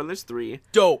Super Mario Bros. 3.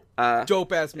 Dope. Uh,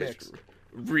 Dope-ass mix. It's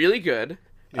really good.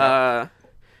 Yeah.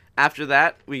 After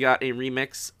that, we got a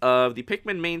remix of the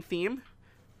Pikmin main theme,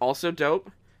 also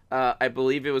dope. I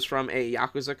believe it was from a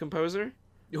Yakuza composer.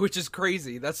 Which is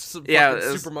crazy. That's some Yeah, fucking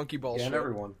it was- Super Monkey Ball Yeah, shit. and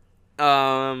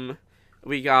everyone.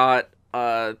 We got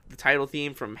the title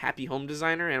theme from Happy Home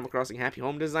Designer, Animal Crossing Happy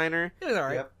Home Designer. It's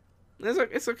alright. Yep.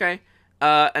 It's okay.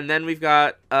 And then we've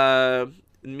got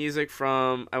music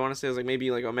from, I want to say it was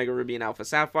maybe Omega Ruby and Alpha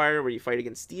Sapphire, where you fight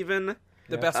against Steven.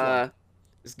 The best one.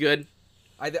 It's good.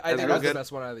 I think real that's the good.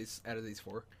 best one out of these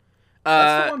 4.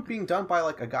 That's the one being done by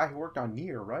a guy who worked on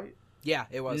Nier, right? Yeah,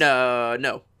 it was. No.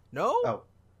 No? Oh.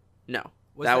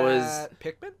 Was that that was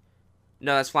Pikmin?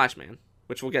 no, that's Flashman,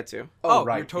 which we'll get to. Oh,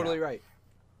 right. you're totally yeah.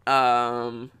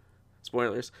 right.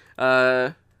 Spoilers.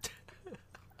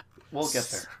 We'll get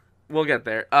there. We'll get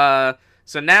there.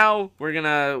 So now we're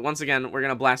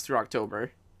gonna blast through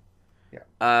October.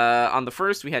 Yeah. On the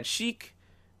 1st we had Chic.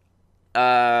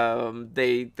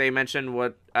 They mentioned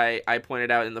what I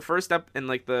pointed out in the first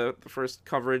the first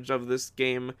coverage of this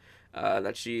game,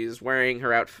 that she's wearing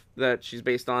that she's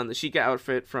based on the Sheikah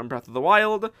outfit from Breath of the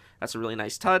Wild. That's a really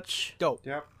nice touch. Dope.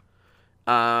 Yep.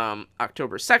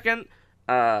 October 2nd,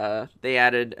 they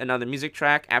added another music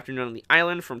track, Afternoon on the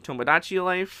Island from Tomodachi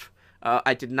Life.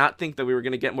 I did not think that we were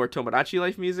going to get more Tomodachi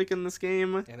Life music in this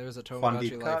game. And there was a Fun Tomodachi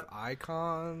deep Life cut.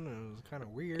 icon. It was kind of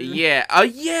weird. Yeah.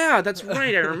 Yeah, that's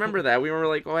right. I remember that. We were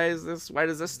like, why does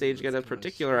this stage get a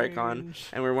particular icon? strange.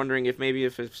 And we're wondering if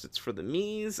it's for the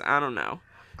Miis. I don't know.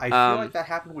 I feel like that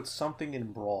happened with something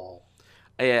in Brawl.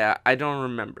 Yeah, I don't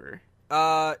remember.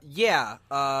 Yeah.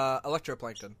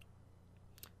 Electroplankton.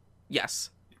 Yes.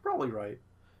 You're probably right.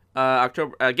 On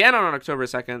October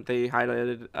 2nd, they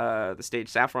highlighted the stage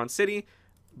Saffron City.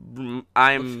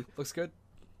 Looks good.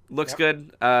 Looks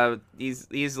Yep. good.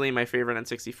 Easily my favorite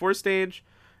N64 stage.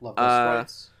 Love those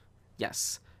sprites.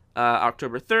 Yes.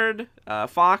 October 3rd,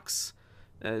 Fox,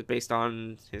 based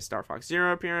on his Star Fox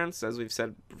Zero appearance, as we've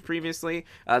said previously.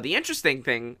 The interesting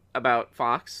thing about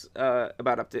Fox,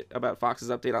 about Fox's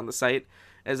update on the site,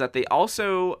 is that they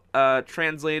also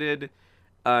translated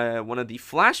one of the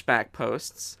flashback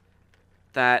posts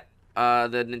that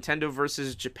the Nintendo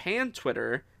versus Japan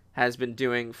Twitter has been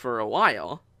doing for a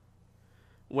while,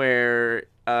 where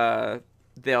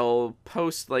they'll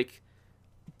post like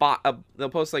a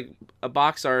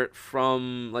box art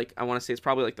from, like, I want to say it's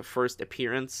probably like the first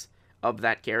appearance of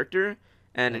that character,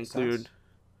 and Makes include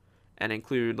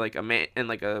sense. like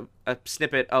a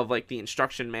snippet of like the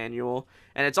instruction manual,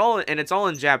 and it's all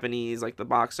in Japanese, like the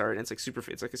box art, and it's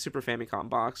like a Super Famicom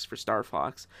box for Star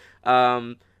Fox.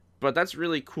 But that's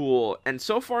really cool, and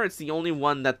so far it's the only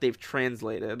one that they've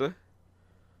translated.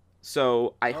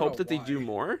 So I hope that they do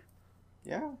more.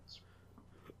 Yeah.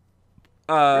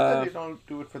 They Uh, don't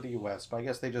do it for the U.S., but I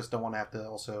guess they just don't want to have to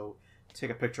also take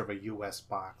a picture of a U.S.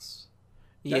 box.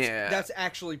 That's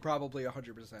actually probably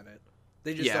 100% it.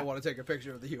 They just Yeah. don't want to take a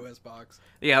picture of the US box.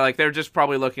 Yeah, like they're just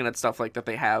probably looking at stuff like that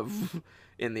they have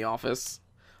in the office.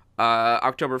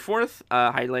 October 4th,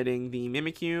 highlighting the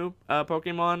Mimikyu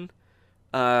Pokemon.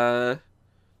 Glad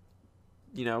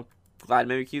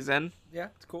Mimikyu's in. Yeah,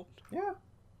 it's cool. Yeah,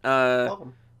 Uh, love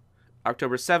them.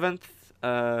 October 7th,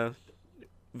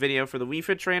 video for the Wii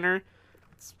Fit trainer.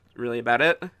 That's really about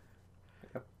it.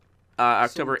 Yep.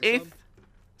 October Salute the 8th,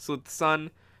 Salute the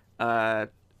Sun.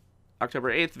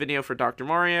 October 8th, video for Dr.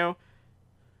 Mario.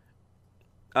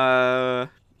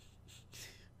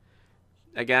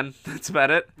 Again, that's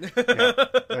about it.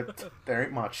 There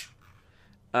ain't much.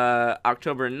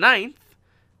 October 9th,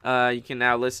 you can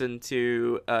now listen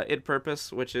to Id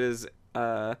Purpose, which is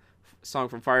a song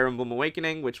from Fire Emblem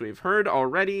Awakening, which we've heard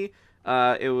already.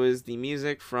 It was the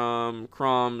music from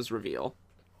Crom's Reveal.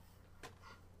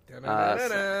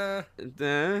 Da-na-na-na-na.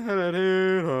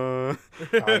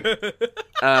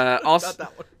 Also, Not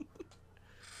that one.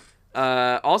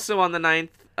 Also on the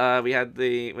 9th, we had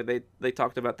they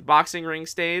talked about the boxing ring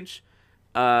stage,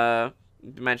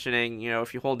 mentioning,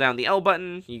 if you hold down the L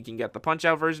button, you can get the punch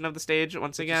out version of the stage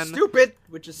once again.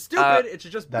 Which is stupid. It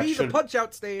should just that be the should- punch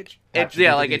out stage. That should be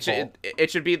the it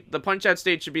should be the punch out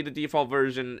stage should be the default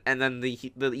version, and then the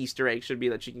Easter egg should be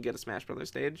that you can get a Smash Brothers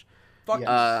stage. Fuck.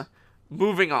 Yes.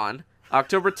 Moving on,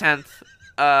 October 10th.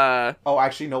 Oh,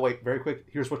 actually, no, wait. Very quick.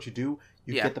 Here's what you do.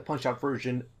 You Yeah. get the punch-out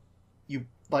version. You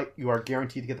are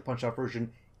guaranteed to get the punch-out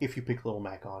version if you pick Little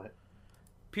Mac on it.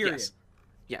 Period.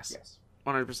 Yes. Yes.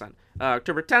 100%.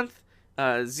 October 10th,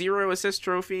 Zero Assist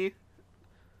Trophy.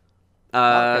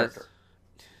 Not a character.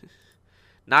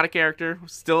 Not a character.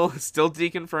 Still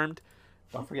deconfirmed.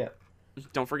 Don't forget.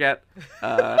 Don't forget.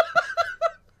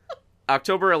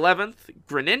 October 11th,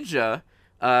 Greninja.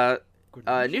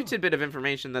 A new tidbit of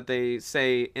information that they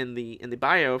say in the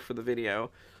bio for the video.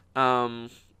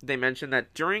 They mentioned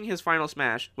that during his final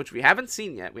smash, which we haven't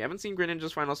seen yet, we haven't seen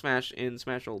Greninja's final smash in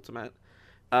Smash Ultimate,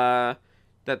 that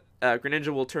Greninja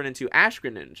will turn into Ash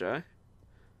Greninja,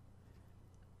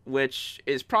 which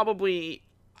is probably,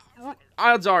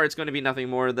 odds are it's going to be nothing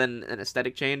more than an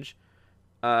aesthetic change.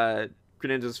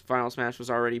 Greninja's final smash was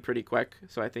already pretty quick,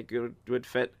 so I think it would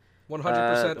fit.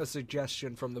 100% a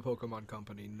suggestion from the Pokemon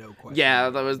Company, no question. Yeah,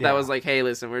 that was Yeah. like, hey,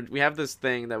 listen, we have this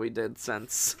thing that we did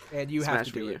since, And you Smash have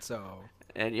to do for you. it, so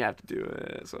and you have to do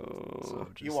it. So,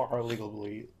 just, You are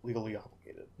legally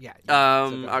obligated. yeah.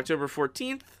 October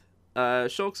 14th,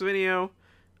 Shulk's video.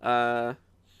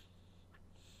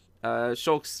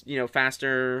 Shulk's,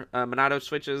 faster Monado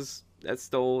switches. That's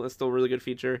still a really good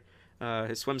feature.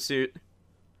 His swimsuit.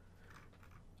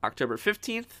 October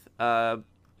 15th,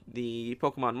 the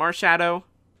Pokemon Marshadow.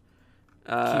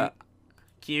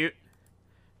 Cute.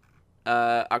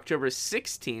 October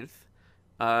 16th,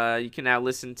 you can now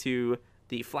listen to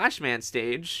the Flashman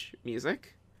stage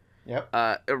music. Yep.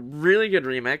 A really good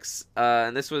remix.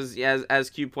 And this was, as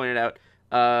Q pointed out,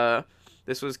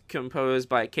 this was composed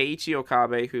by Keiichi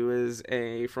Okabe, who is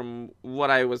from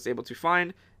what I was able to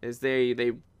find, is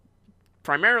they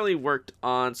primarily worked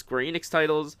on Square Enix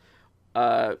titles,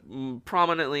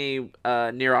 prominently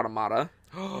Nier Automata.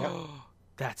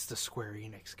 That's the Square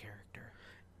Enix character.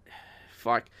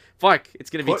 Fuck,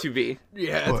 it's gonna be Put- 2B.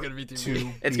 Yeah, Put it's gonna be too.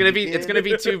 to It's gonna be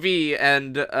in. 2B,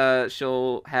 and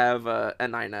she'll have a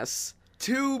 9S.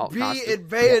 To alt be costume. in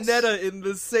Bayonetta in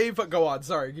the same... Go on,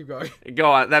 sorry, keep going.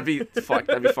 Go on. That'd be fucked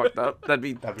up. That'd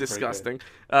be pretty disgusting.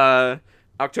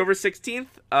 October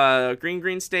 16th,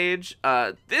 Green stage.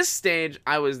 This stage,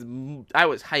 I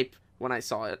was hype when I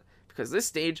saw it because this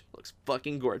stage looks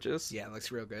fucking gorgeous. Yeah, it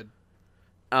looks real good.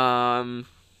 October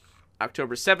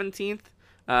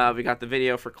 17th, we got the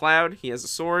video for Cloud. He has a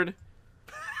sword.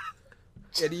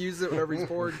 And he uses it whenever he's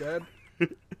bored, Dad.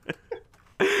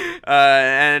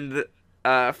 And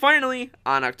finally,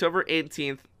 on October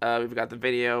 18th, we've got the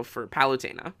video for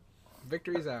Palutena.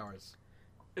 Victory is ours.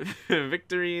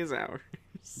 Victory is ours.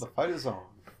 The fight is on.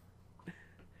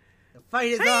 The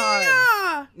fight is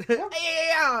on!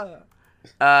 Yeah!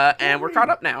 And we're caught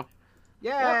up now.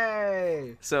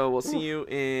 Yay! So we'll see you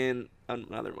in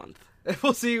another month.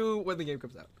 We'll see you when the game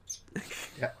comes out.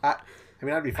 Yeah, I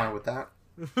mean, I'd be fine with that.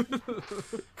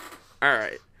 All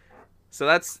right. So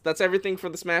that's everything for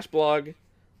the Smash blog.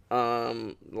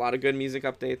 A lot of good music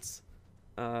updates.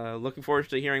 Looking forward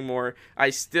to hearing more.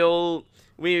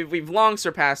 We've long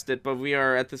surpassed it, but we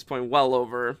are at this point well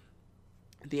over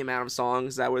the amount of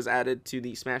songs that was added to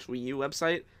the Smash Wii U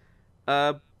website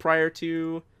prior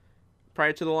to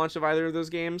the launch of either of those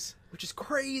games. Which is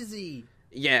crazy.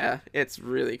 Yeah, it's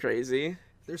really crazy.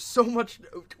 There's so much...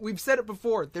 We've said it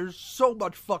before. There's so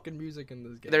much fucking music in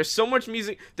this game. There's so much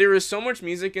music. There is so much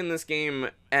music in this game,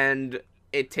 and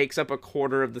it takes up a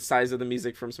quarter of the size of the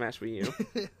music from Smash Wii U.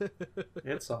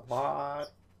 It's a lot.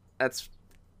 That's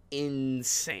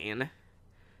insane.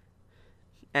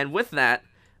 And with that,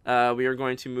 we are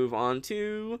going to move on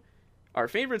to our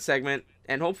favorite segment,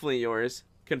 and hopefully yours,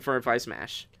 Confirm If I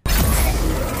Smash.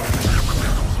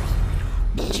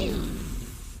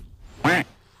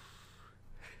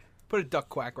 Put a duck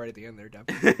quack right at the end there, Deb.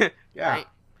 Yeah. Right.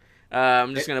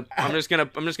 I'm just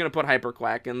gonna put Hyper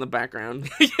Quack in the background.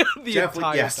 The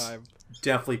entire time.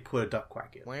 Definitely put a duck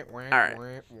quack in. All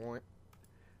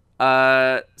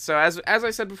right. So as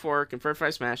I said before, Confirm If I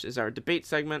Smash is our debate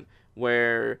segment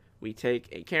where we take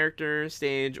a character,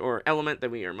 stage, or element that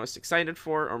we are most excited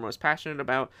for or most passionate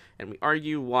about, and we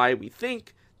argue why we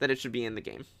think that it should be in the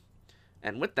game.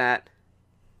 And with that,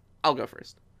 I'll go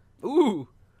first. Ooh.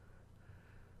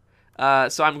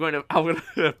 So I'm going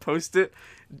to post it.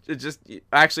 Just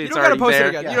actually, it's you don't already post there. It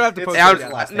again. Yeah, You don't have to post I'll- it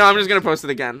again. No, I'm just gonna post it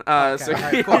again. Okay, So all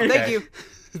right, cool. Thank you.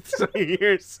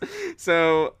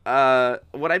 So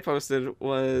what I posted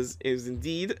is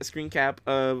indeed a screen cap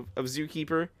of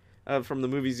Zookeeper, from the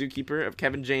movie Zookeeper, of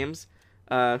Kevin James,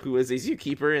 who is a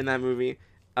zookeeper in that movie,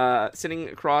 sitting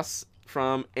across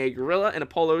from a gorilla in a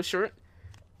polo shirt.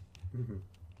 Mm-hmm.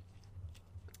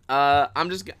 I'm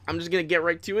just gonna get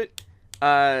right to it.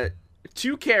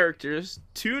 Two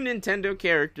Nintendo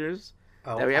characters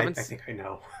Oh, that we haven't I think I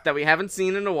know. that we haven't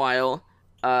seen in a while.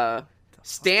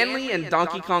 Stanley and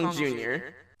Donkey Kong Jr.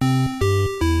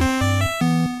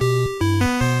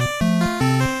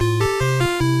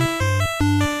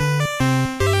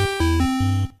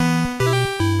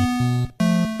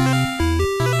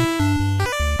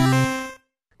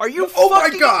 Are you Oh my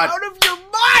fucking God! out of your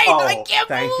mind? I can't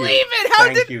thank believe you. it.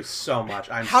 Thank you so much.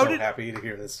 I'm how so did- happy to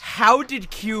hear this. How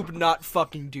did Cube not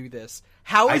fucking do this?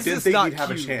 How I is didn't this think not he'd have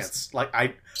Cube's? a chance. Like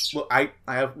I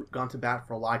have gone to bat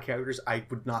for a lot of characters. I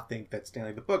would not think that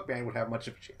Stanley the Bookman would have much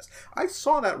of a chance. I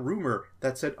saw that rumor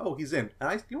that said, "Oh, he's in," and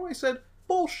I said,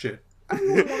 "Bullshit." I don't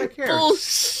really want to care.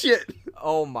 Bullshit.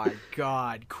 Oh my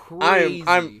god, crazy!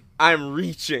 I'm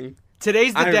reaching.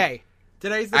 Today's the I'm- day.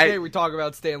 Today's the day we talk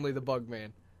about Stanley the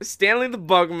Bugman. Stanley the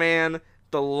Bugman.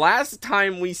 The last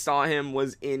time we saw him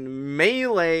was in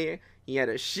Melee. He had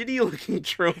a shitty looking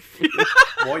trophy.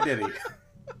 Boy, did he!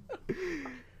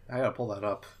 I gotta pull that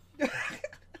up.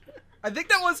 I think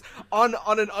that was on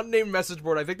an unnamed message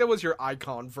board. I think that was your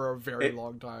icon for a very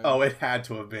long time. Oh, it had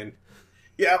to have been.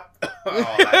 Yep.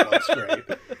 Oh, that looks great.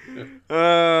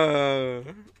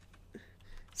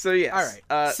 So yes. All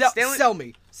right.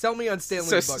 Stanley, Sell me on Stanley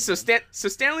the Bugman. So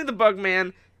Stanley the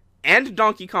Bugman and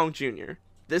Donkey Kong Jr.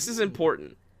 This is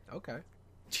important. Okay.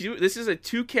 This is a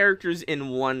two characters in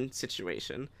one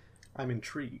situation. I'm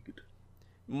intrigued.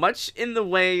 Much in the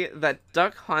way that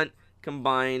Duck Hunt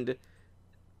combined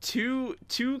two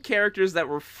characters that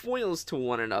were foils to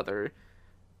one another,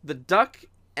 the duck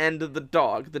and the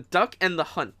dog, the duck and the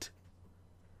hunt,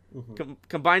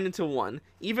 combined into one.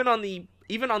 Even on the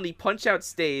Punch Out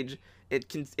stage,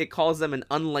 it calls them an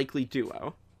unlikely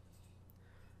duo.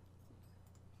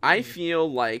 I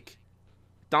feel like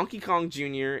Donkey Kong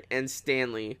Jr. and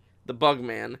Stanley the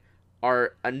Bugman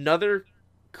are another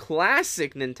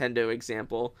classic Nintendo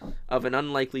example of an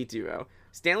unlikely duo.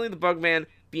 Stanley the Bugman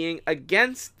being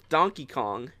against Donkey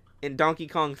Kong in Donkey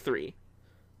Kong 3.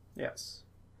 Yes.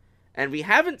 and we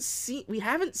haven't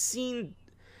seen.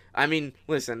 I mean,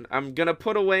 listen, I'm gonna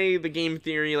put away the game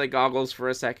theory like goggles for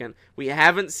a second. We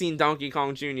haven't seen Donkey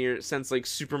Kong Jr. since like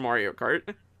Super Mario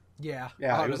Kart. Yeah,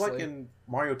 Yeah, honestly. it was like in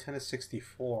Mario Tennis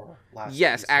 64 last.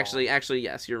 Yes, we saw. actually,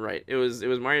 yes, you're right. It was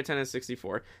Mario Tennis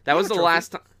 64. That was had a the trophy.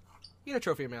 last time. You had a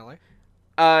trophy in Melee.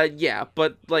 Yeah,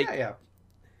 but like, Yeah.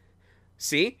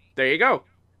 see, there you go.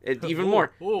 Even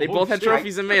more. They both had shit.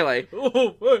 trophies in Melee.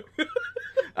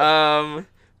 Oh,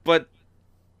 But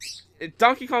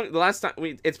Donkey Kong, the last time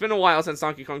it's been a while since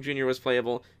Donkey Kong Jr. was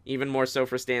playable, even more so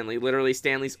for Stanley. Literally,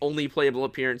 Stanley's only playable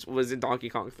appearance was in Donkey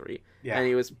Kong 3, Yeah. and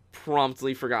he was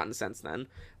promptly forgotten since then.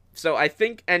 So I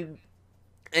think, and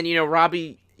you know,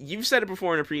 Robbie, you've said it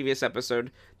before in a previous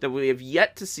episode that we have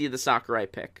yet to see the Sakurai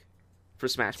pick for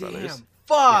Smash Brothers. damn!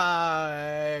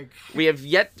 Fuck. We have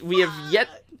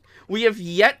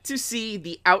yet to see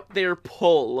the out there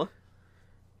pull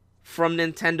from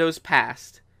Nintendo's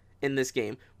past in this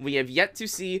game. We have yet to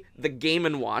see the Game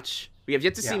 & Watch. We have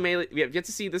yet to see Melee. We have yet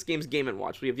to see this game's Game &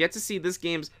 Watch. We have yet to see this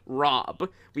game's Rob.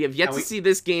 We have yet to see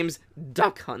this game's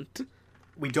Duck Hunt.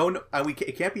 We don't.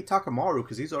 It can't be Takamaru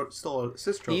because he's still an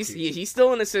assist trophy. He's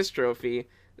still an assist trophy.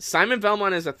 Simon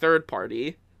Belmont is a third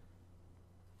party.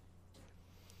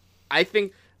 I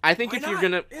think Why if not? you're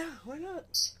gonna, Yeah, why not?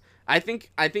 I think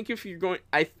if you're going,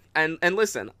 and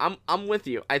listen, I'm with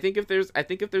you. I think if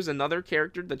there's another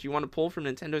character that you want to pull from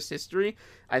Nintendo's history,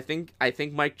 I think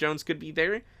Mike Jones could be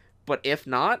there. But if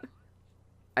not,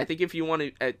 I think if you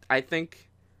want to, I think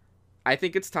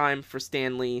it's time for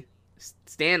Stanley,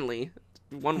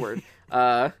 one word.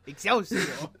 Excelsior.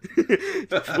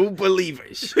 True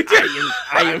believers.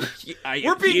 I am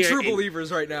We're being here true in-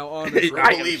 believers right now on this.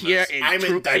 I am believers. here in I'm in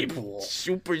True Deadpool.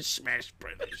 Super Smash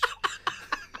Brothers.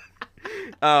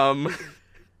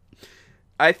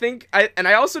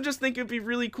 I also just think it'd be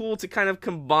really cool to kind of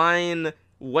combine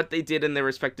what they did in their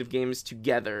respective games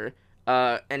together,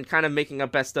 and kind of making a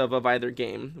best of either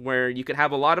game, where you could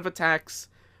have a lot of attacks,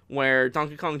 where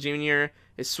Donkey Kong Jr.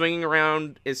 is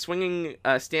swinging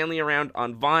Stanley around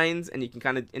on vines, and you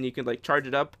can like charge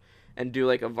it up and do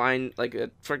like a vine, like a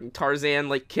freaking Tarzan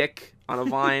like kick on a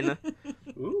vine.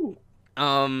 Ooh.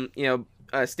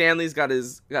 Stanley's got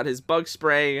his bug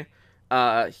spray.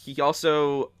 He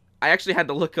also, I actually had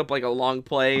to look up like a long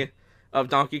play of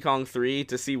Donkey Kong 3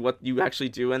 to see what you actually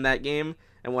do in that game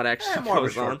and what actually More of a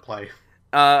goes short on. play.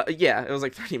 Yeah, it was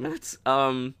like 30 minutes.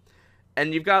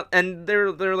 And you've got, and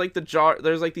they're like the jar.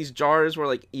 There's like these jars where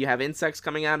like you have insects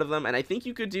coming out of them, and I think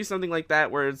you could do something like that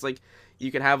where it's like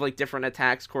you could have like different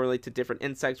attacks correlate to different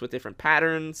insects with different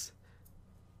patterns.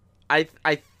 I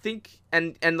think,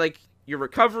 and like your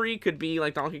recovery could be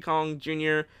like Donkey Kong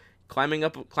Jr. climbing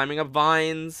up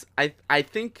vines. I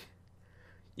think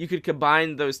you could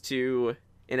combine those two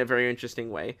in a very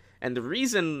interesting way, and the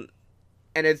reason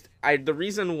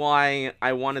why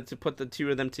I wanted to put the two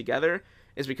of them together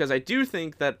is because I do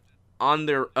think that on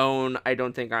their own, I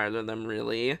don't think either of them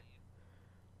really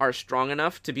are strong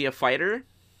enough to be a fighter.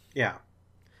 Yeah.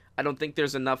 I don't think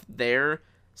there's enough there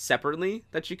separately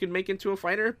that you could make into a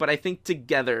fighter, but I think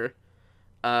together,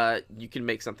 you can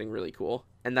make something really cool.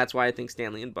 And that's why I think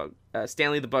Stanley the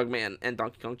Bugman and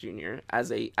Donkey Kong Jr.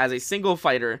 as a single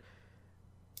fighter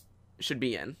should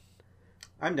be in.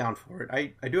 I'm down for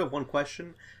it. I do have one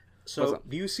question. What's So, up?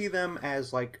 do you see them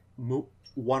as like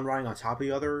one riding on top of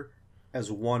the other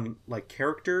as one like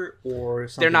character, or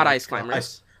something They're not like, ice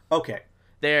climbers. Okay.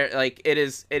 They're like it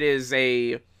is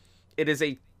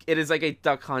like a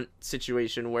Duck Hunt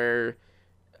situation where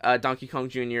Donkey Kong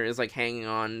Jr. is like hanging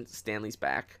on Stanley's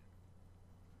back.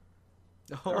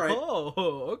 Oh, Alright.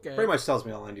 okay. Pretty much tells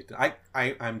me all I need to.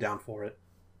 I'm down for it.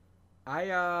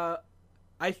 I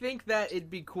think that it'd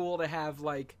be cool to have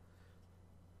like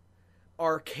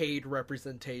arcade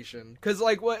representation, because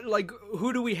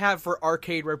who do we have for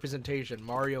arcade representation?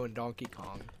 Mario and Donkey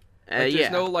Kong. Like,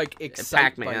 there's no like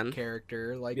Pac-Man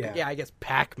character, like Yeah. I guess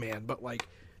Pac-Man, but like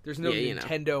there's no Yeah,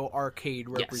 Nintendo arcade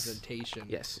representation.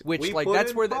 Yes. Which We like put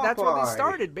that's in where that's where they Popeye.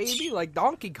 started, baby. Like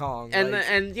Donkey Kong, And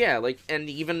like,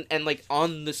 and like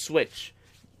on the Switch,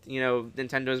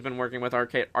 Nintendo's been working with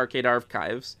arcade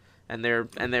archives, and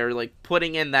they're like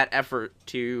putting in that effort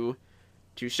to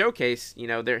showcase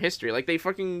their history. Like they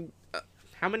fucking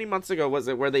how many months ago was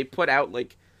it where they put out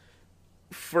like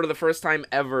for the first time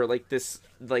ever like this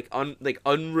like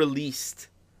unreleased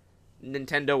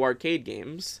Nintendo arcade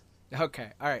games. okay,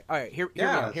 all right. Hear me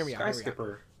Yeah. out. Hear me out.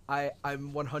 Skipper.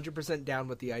 I'm 100% down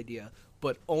with the idea,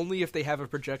 but only if they have a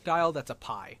projectile that's a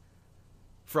pie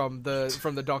from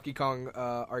the Donkey Kong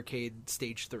arcade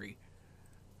stage 3.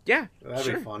 Yeah, That'd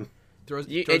sure. be fun.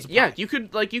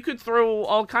 You could throw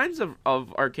all kinds of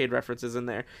arcade references in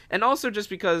there, and also just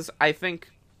because I think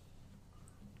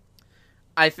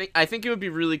it would be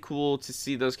really cool to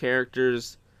see those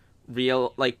characters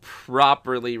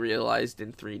properly realized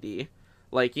in 3D.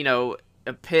 Like, you know,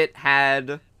 Pit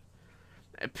had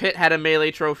a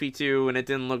Melee trophy too, and it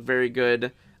didn't look very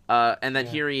good. And then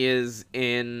here he is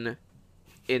in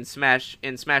Smash.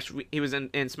 He was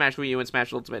in Smash Wii U and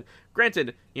Smash Ultimate.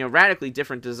 Granted, you know, radically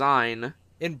different design.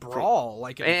 In Brawl,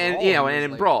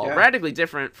 in Brawl, radically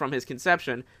different from his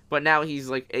conception. But now he's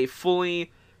like a fully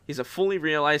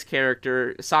realized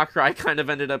character. Sakurai kind of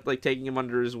ended up like taking him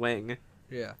under his wing.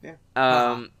 Yeah.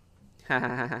 And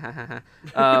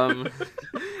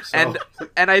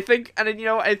I think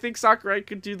Sakurai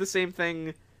could do the same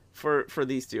thing for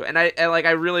these two. And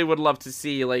I really would love to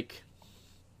see like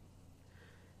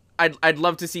I'd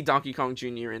love to see Donkey Kong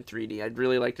Jr. in 3D. I'd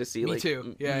really like to see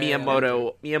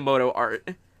Miyamoto art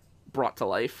brought to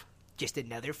life. Just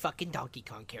another fucking Donkey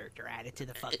Kong character added to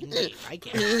the fucking game, I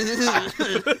guess.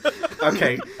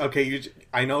 Okay.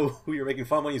 I know who you're making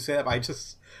fun when you say that, but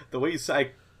the way you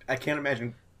say, I can't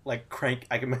imagine like Crank.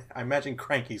 I imagine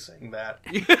Cranky saying that.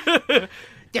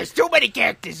 There's too many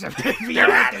characters.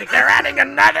 They're adding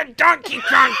another Donkey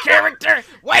Kong character.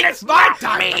 When it's my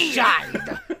time to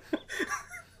shine.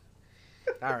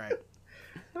 All right.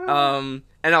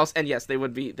 And yes, they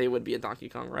would be a Donkey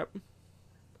Kong rep.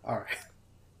 All right.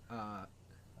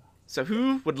 So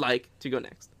who would like to go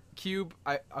next? Cube,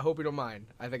 I hope you don't mind.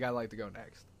 I think I'd like to go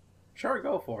next. Sure,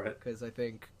 go for it. Because I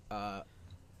think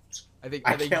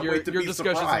your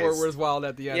discussions were as wild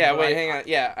at the end. Yeah, wait, hang on.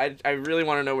 Yeah, I really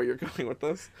want to know where you're going with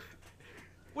this.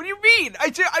 What do you mean?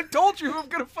 I told you I'm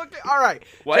gonna fucking. All right,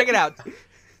 what? Check it out.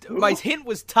 My hint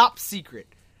was top secret.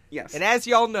 Yes. And as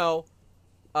y'all know,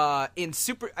 I'm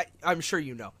sure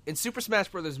you know, in Super Smash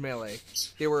Bros. Melee,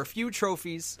 there were a few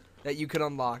trophies that you could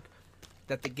unlock.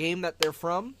 That the game that they're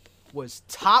from was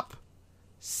top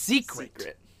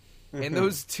secret. And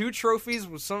those two trophies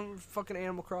was some fucking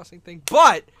Animal Crossing thing.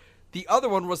 But the other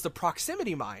one was the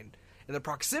Proximity Mine. And the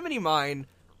Proximity Mine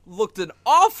looked an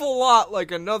awful lot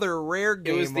like another rare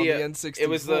game on the N64. It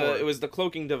was the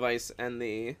cloaking device and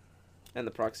the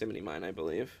Proximity Mine, I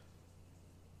believe.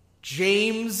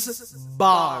 James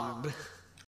Bond.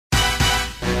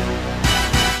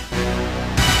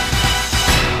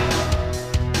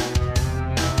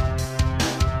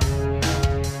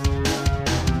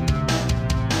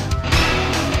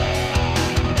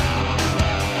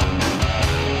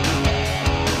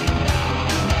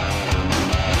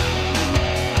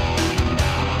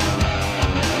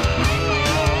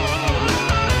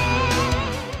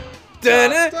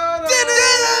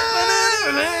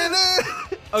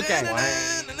 Okay.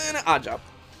 Odd job.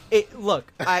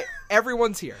 Look,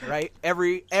 everyone's here, right?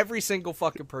 Every single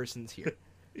fucking person's here.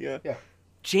 Yeah.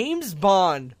 James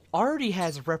Bond already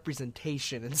has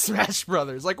representation in Smash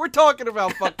Brothers. Like we're talking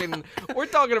about fucking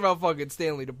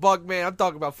Stanley the Bugman. I'm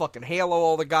talking about fucking Halo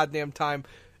all the goddamn time.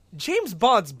 James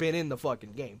Bond's been in the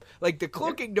fucking game. Like the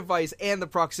cloaking device and the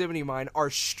Proximity Mine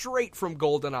are straight from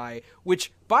GoldenEye,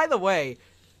 which, by the way,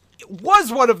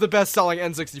 was one of the best-selling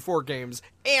N64 games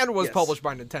and was published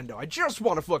by Nintendo. I just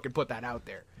want to fucking put that out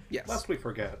there. Yes. Lest we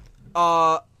forget.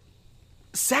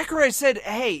 Sakurai said,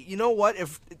 hey, you know what?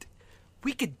 If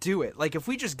we could do it. Like, if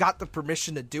we just got the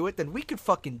permission to do it, then we could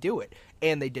fucking do it.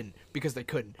 And they didn't, because they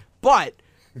couldn't. But,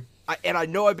 I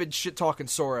know I've been shit-talking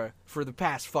Sora for the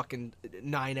past fucking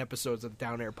 9 episodes of the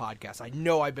Down Air podcast. I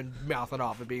know I've been mouthing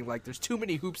off and being like, there's too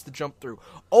many hoops to jump through.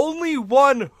 Only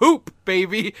one hoop,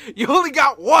 baby! You only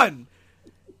got one!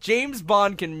 James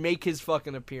Bond can make his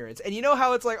fucking appearance. And you know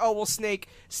how it's like, oh, well,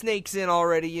 Snake's in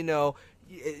already, you know.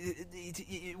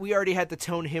 We already had to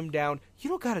tone him down. You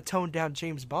don't gotta tone down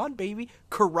James Bond, baby.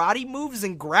 Karate moves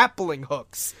and grappling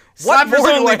hooks. What more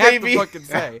do I have to fucking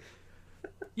say?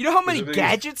 You know how many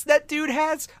gadgets that dude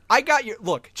has? I got your...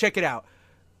 Look, check it out.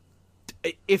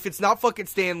 If it's not fucking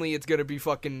Stanley, it's gonna be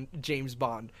fucking James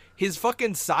Bond. His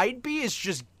fucking side B is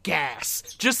just gas.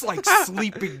 Just like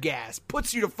sleeping gas.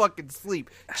 Puts you to fucking sleep.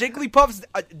 Jigglypuff's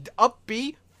up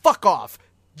B? Fuck off.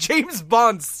 James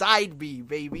Bond's side B,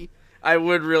 baby. It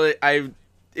would be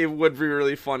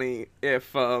really funny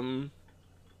if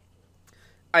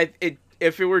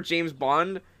if it were James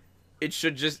Bond, it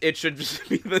should just be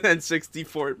the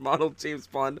N64 model James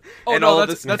Bond. Oh and no,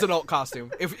 that's an alt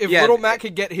costume. If Little Matt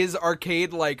could get his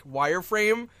arcade like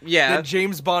wireframe, then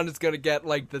James Bond is gonna get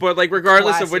like the. But like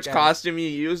regardless of which costume you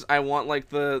use, I want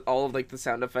like all of the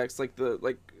sound effects, like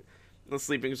the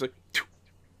sleeping is like.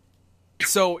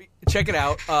 So check it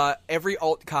out. Every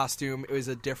alt costume is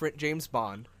a different James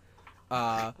Bond.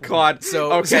 God.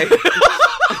 So okay.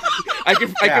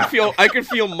 I could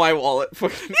feel my wallet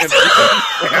fucking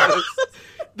empty.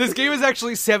 This game is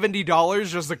actually $70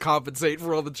 just to compensate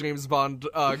for all the James Bond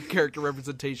character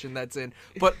representation that's in.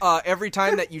 But every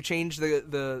time that you change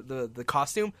the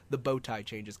costume, the bow tie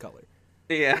changes color.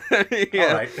 Yeah. All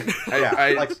right.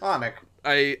 Yeah, like Sonic.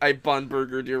 I Bond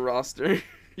burgered your roster.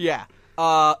 Yeah.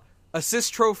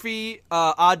 Assist trophy,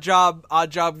 odd job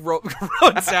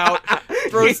runs out,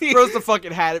 throws the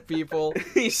fucking hat at people.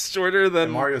 He's shorter than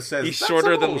And Mario says, he's "That's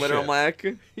shorter some than bullshit." Little Mac.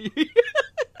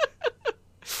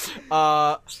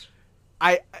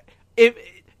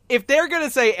 If they're gonna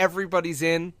say everybody's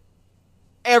in,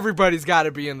 everybody's got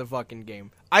to be in the fucking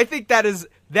game. I think that is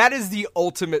the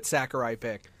ultimate Sakurai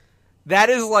pick. That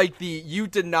is like you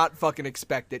did not fucking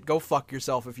expect it. Go fuck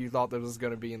yourself if you thought that was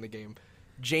gonna be in the game.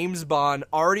 James Bond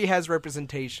already has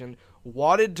representation,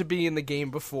 wanted to be in the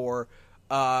game before.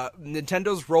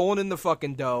 Nintendo's rolling in the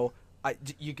fucking dough.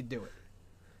 You could do it.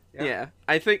 Yeah.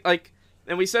 I think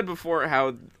and we said before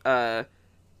how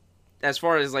as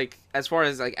far as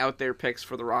out there picks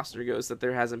for the roster goes, that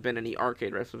there hasn't been any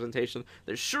arcade representation.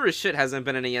 There sure as shit hasn't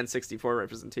been any N64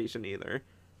 representation either.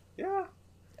 Yeah.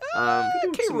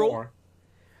 K. Rool.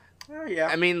 Yeah.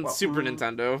 I mean, Super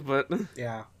Nintendo, but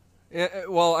Yeah.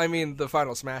 Well, I mean, the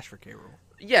final Smash for K. Rool.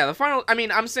 yeah, the final. I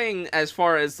mean, I'm saying as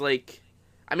far as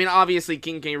obviously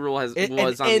King K. Rool was an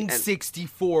on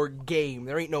N64 game.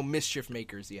 There ain't no mischief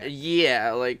makers yet.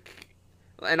 Yeah,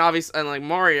 and obviously, and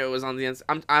Mario was on the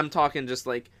I'm talking just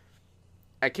a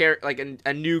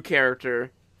new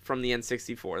character from the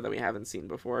N64 that we haven't seen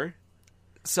before.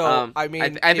 So I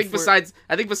mean, I think besides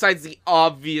the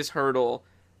obvious hurdle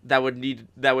that would need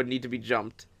to be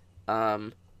jumped,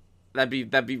 that'd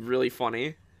be really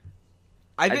funny.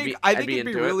 I think it'd be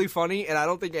into really funny, and I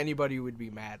don't think anybody would be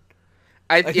mad.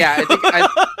 I think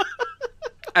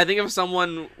if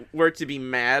someone were to be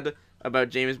mad about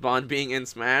James Bond being in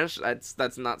Smash,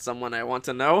 that's not someone I want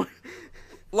to know.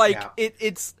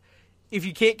 It's if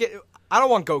you can't get, I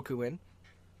don't want Goku in.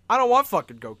 I don't want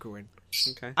fucking Goku in.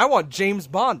 Okay. I want James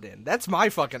Bond in. That's my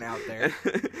fucking out there.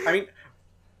 I mean,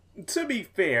 to be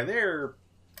fair,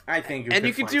 I think and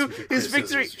you could do his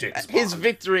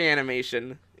victory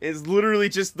animation is literally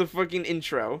just the fucking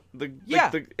intro.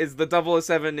 Is the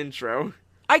 007 intro.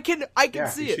 I can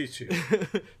see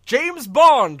it. James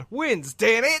Bond wins.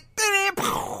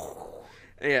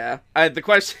 Yeah. The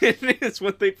question is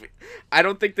I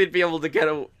don't think they'd be able to get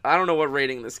I don't know what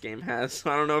rating this game has.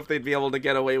 So I don't know if they'd be able to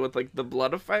get away with the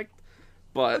blood effect,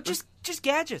 but just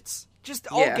gadgets. Just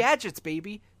all gadgets,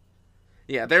 baby.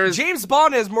 Yeah, there is. James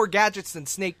Bond has more gadgets than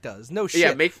Snake does. No shit.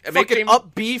 Yeah, make fucking James...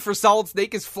 up B for Solid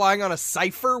Snake is flying on a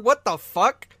cipher. What the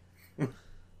fuck?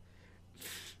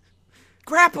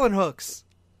 Grappling hooks.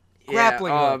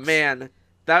 Grappling hooks. Oh man,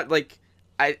 that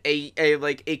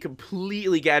a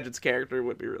completely gadgets character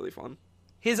would be really fun.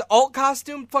 His alt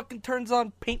costume fucking turns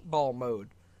on paintball mode.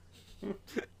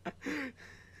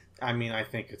 I mean, I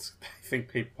think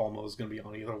paintball mode is gonna be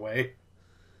on either way.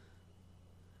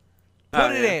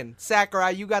 Put it in,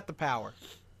 Sakurai. You got the power.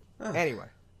 Anyway,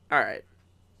 all right,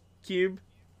 Cube.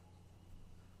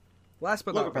 Last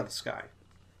but Look not up at the least, sky.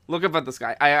 Look up at the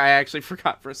sky. I actually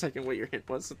forgot for a second what your hint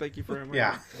was, so thank you for remembering.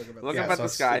 Yeah. Look up at the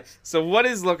sky. So what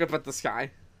is Look Up at the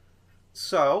Sky?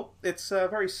 So, it's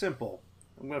very simple.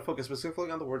 I'm going to focus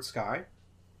specifically on the word sky.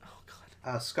 Oh,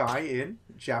 God. Sky in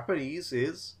Japanese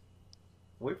is...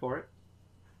 Wait for it.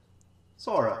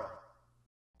 Sora.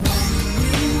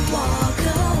 Walk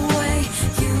away,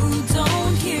 you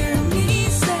don't hear me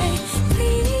say,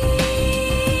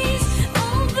 please,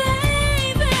 oh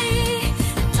baby,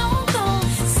 don't go.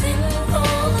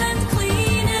 Simple and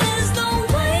clean is the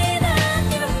way that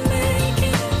you're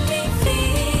making me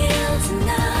feel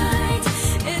tonight.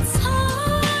 It's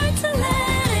hard to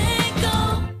let it go.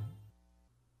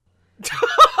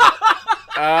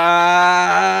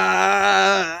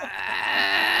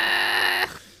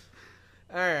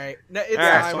 Alright. It's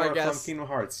Yeah, time, Sora I guess. from Kingdom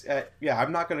Hearts. Yeah,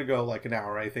 I'm not going to go like an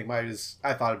hour or anything, but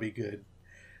I thought it'd be good.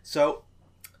 So,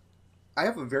 I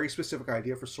have a very specific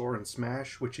idea for Sora and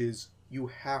Smash, which is you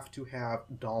have to have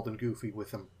Donald and Goofy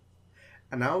with them.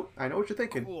 And now, I know what you're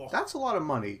thinking. Cool. That's a lot of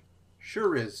money.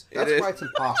 Sure is. That's is. why it's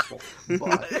impossible.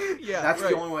 But Yeah, that's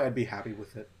right. the only way I'd be happy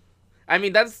with it. I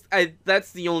mean, that's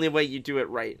the only way you do it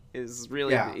right. Is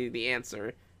really the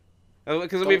answer.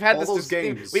 Because we've had all this those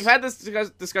games. we've had this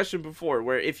discussion before,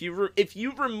 where if you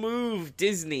remove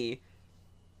Disney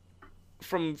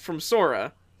from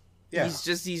Sora, Yeah.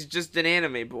 he's just an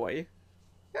anime boy.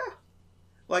 Yeah.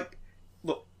 Like,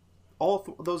 look, all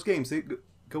those games, they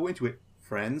go into it.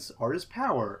 Friends are his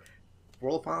power.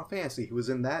 World of Final Fantasy, he was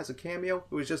in that as a cameo.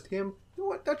 It was just him. You know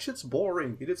that shit's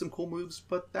boring. He did some cool moves,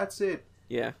 but that's it.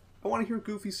 Yeah. I want to hear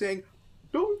Goofy saying,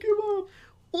 "Don't give up."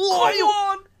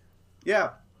 Lion!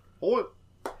 Yeah. Oil.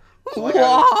 So,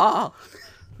 Wah!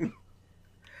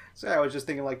 So I was just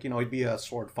thinking, like, he'd be a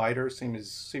sword fighter, same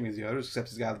as the others, except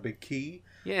he's got the big key.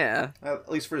 Yeah. At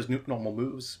least for his normal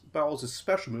moves. But all his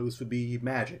special moves would be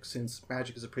magic, since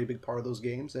magic is a pretty big part of those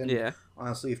games. And Yeah.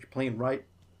 honestly, if you're playing right,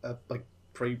 like,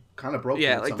 pretty kind of broken.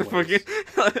 Yeah, in like some the ways.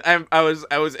 fucking.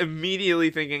 I was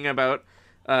immediately thinking about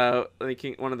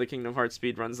one of the Kingdom Hearts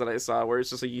speedruns that I saw, where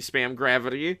it's just like you spam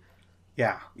gravity.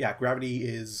 Yeah, gravity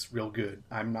is real good.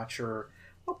 I'm not sure.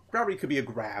 Well, gravity could be a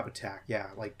grab attack.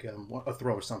 Yeah, like a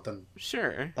throw or something.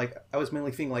 Sure. Like I was mainly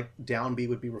thinking like down B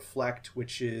would be reflect,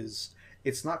 which is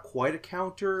it's not quite a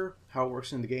counter. How it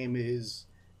works in the game is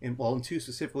in 2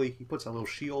 specifically, he puts a little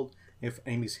shield. If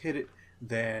enemies hit it,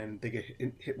 then they get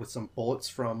hit with some bullets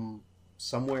from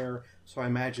somewhere. So I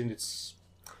imagine it's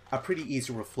a pretty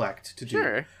easy reflect to do.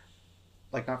 Sure.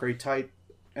 Like not very tight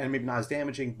and maybe not as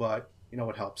damaging, but it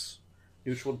helps.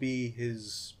 Neutral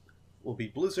will be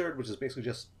Blizzard, which is basically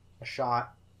just a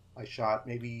shot.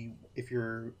 Maybe if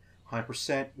you're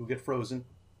 100%, you'll get frozen.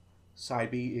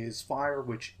 Side B is fire,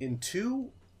 which in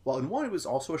 2, well, in 1 it was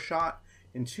also a shot.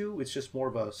 In 2, it's just more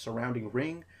of a surrounding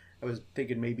ring. I was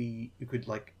thinking maybe he could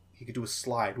do a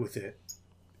slide with it.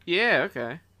 Yeah.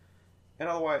 Okay. And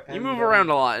otherwise, You move around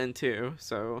a lot in 2,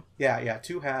 so. Yeah.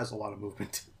 2 has a lot of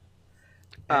movement.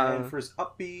 And for his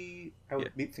up B, I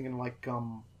would be thinking like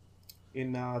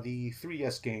in the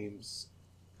 3DS games,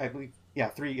 I believe,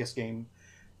 3DS game,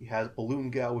 he has Balloon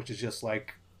Gale, which is just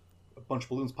like a bunch of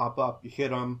balloons pop up, you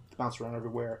hit them, they bounce around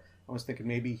everywhere. I was thinking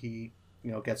maybe he,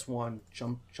 gets one,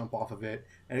 jump off of it,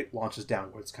 and it launches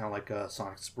downwards. It's kind of like a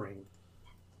Sonic Spring.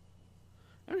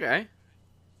 Okay.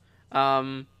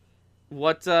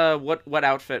 What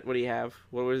outfit would he have?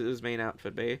 What would his main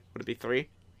outfit be? Would it be 3?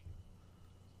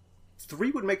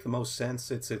 3 would make the most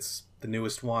sense. It's the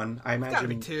newest one. I It's gotta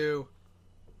be imagine 2.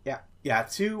 Yeah,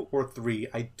 2 or 3.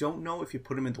 I don't know if you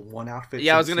put him into one outfit.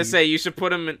 Yeah, I was since gonna say you should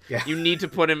put him in. Yeah. You need to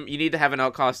have an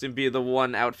out costume be the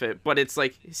one outfit, but it's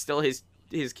like still his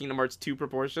Kingdom Hearts 2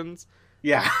 proportions.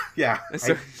 Yeah.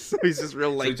 So he's just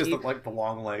real So lanky. he just look like the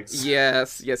long legs.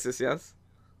 Yes.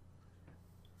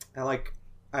 I like,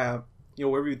 where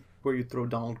you throw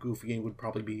Donald Goofy in would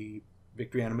probably be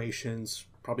victory animations.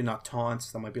 Probably not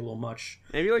taunts. That might be a little much.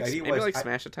 Maybe The idea was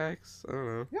smash attacks. I don't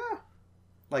know. Yeah,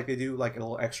 like they do like a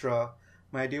little extra.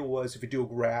 My idea was if you do a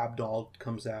grab, Donald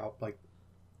comes out like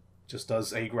just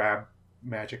does a grab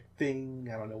magic thing.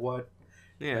 I don't know what.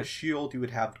 Yeah. A shield, you would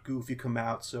have Goofy come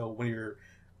out. So when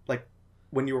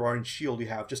you are in shield, you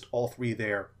have just all 3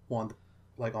 there, one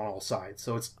like on all sides.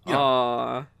 So it's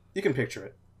you can picture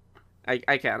it.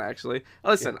 I can actually.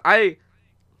 Listen, I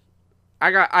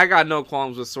got no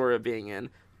qualms with Sora being in,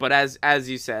 but as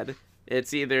you said,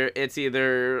 it's either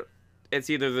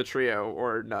the trio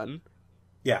or none.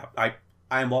 Yeah, I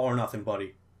am all or nothing,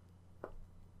 buddy.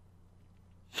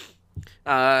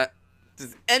 Does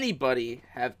anybody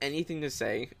have anything to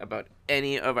say about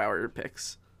any of our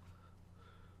picks?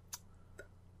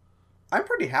 I'm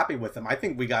pretty happy with them. I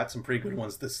think we got some pretty good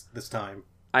ones this time.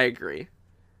 I agree.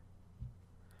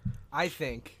 I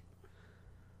think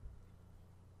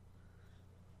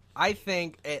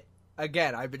it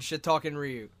again. I've been shit talking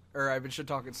Ryu, or I've been shit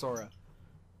talking Sora.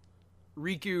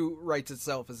 Riku writes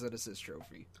itself as an assist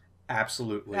trophy.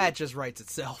 Absolutely. That just writes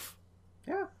itself.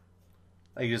 Yeah.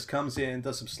 Like, he just comes in,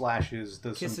 does some slashes,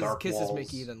 does some dark kisses walls.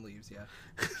 Mickey, then leaves. Yeah.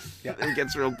 Yeah. It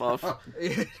gets real buff.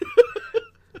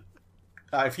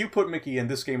 If you put Mickey in,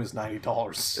 this game is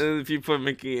 $90. If you put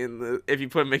Mickey in,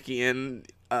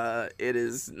 it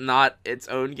is not its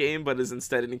own game, but is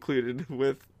instead included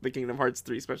with the Kingdom Hearts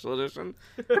 3 Special Edition.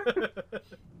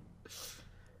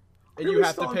 And you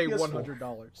have to pay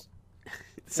 $100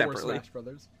 Separately. for Smash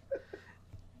Brothers.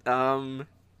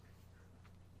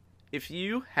 If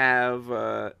you have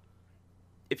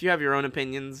your own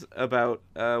opinions about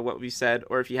what we said,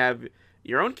 or if you have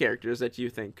your own characters that you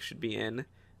think should be in,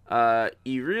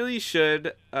 you really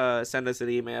should send us an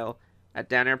email at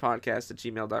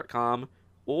downairpodcast@gmail.com,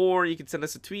 or you can send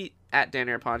us a tweet at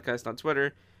downairpodcast on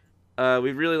Twitter.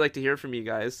 We'd really like to hear from you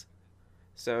guys,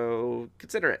 so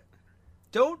consider it.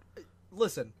 Don't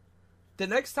listen. The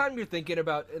next time you're thinking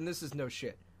about, and this is no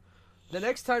shit, the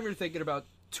next time you're thinking about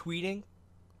tweeting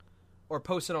or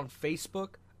posting on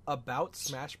Facebook about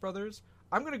Smash Brothers,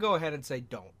 I'm going to go ahead and say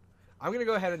don't. I'm going to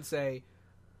go ahead and say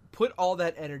put all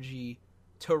that energy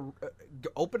to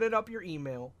open it up your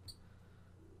email,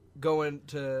 going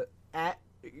to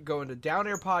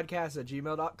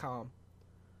downairpodcast@gmail.com,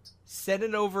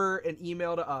 sending over an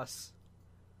email to us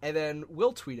and then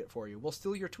we'll tweet it for you. We'll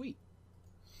steal your tweet.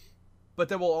 But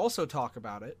then we'll also talk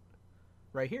about it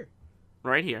right here.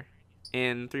 Right here.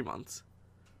 In 3 months.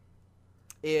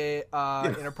 In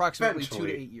approximately 2 to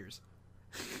eventually. 8 years.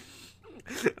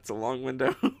 That's a long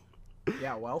window.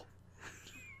 Yeah, well,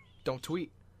 don't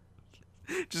tweet.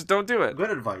 Just don't do it.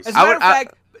 Good advice. As a I matter would- of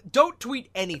fact, don't tweet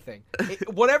anything.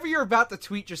 Whatever you're about to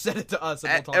tweet, just send it to us,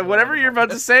 and we'll talk And whatever you're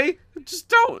about to say, just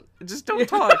don't. Just don't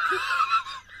talk.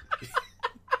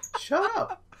 Shut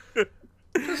up.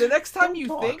 The next time Don't you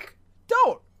talk. think,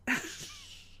 don't.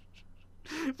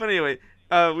 But anyway,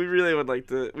 we really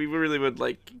would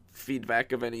like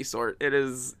feedback of any sort. It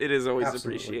is always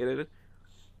Absolutely. appreciated.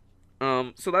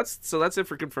 So that's it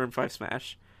for Confirmed 5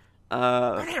 Smash.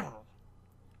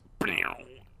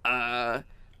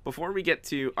 Before we get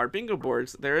to our bingo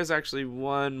boards, there is actually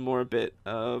one more bit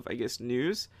of, I guess,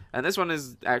 news, and this one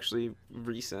is actually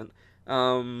recent.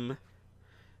 On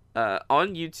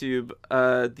YouTube,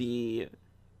 the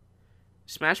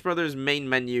Smash Brothers main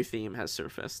menu theme has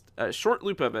surfaced. A short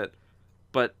loop of it,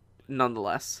 but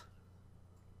nonetheless,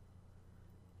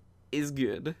 is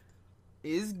good.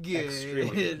 Is good.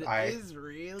 Extremely good. Is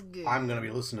real good. I'm gonna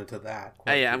be listening to that.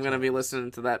 quite a Yeah, few I'm gonna be times.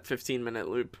 listening to that 15-minute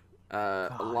loop a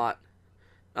God. lot.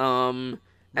 Remember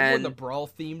when And the Brawl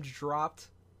theme dropped?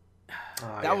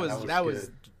 Ah, That yeah, was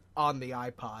good. on the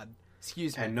iPod.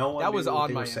 Excuse me. And no one that knew was what on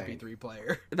they my were saying. MP3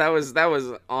 player. that was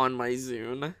on my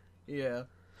Zune. Yeah.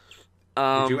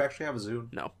 Did you actually have a Zune?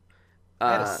 No.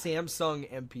 I had a Samsung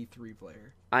MP3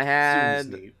 player. I Zune's had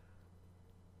neat.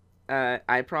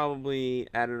 I probably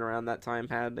at and around that time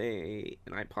had an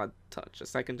iPod Touch, a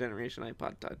second generation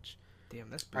iPod Touch. Damn,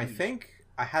 that's I pretty. think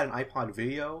I had an iPod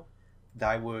video that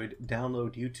I would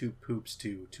download YouTube poops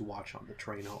to watch on the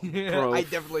train home. Bro, I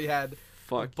definitely had a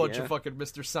Fuck bunch yeah. of fucking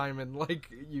Mr. Simon like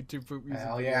YouTube poop music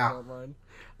Hell videos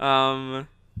yeah. online.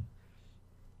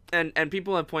 And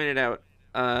people have pointed out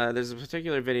there's a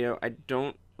particular video, I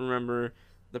don't remember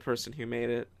the person who made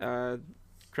it.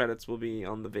 Credits will be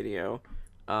on the video.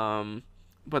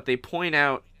 But they point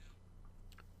out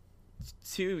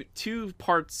two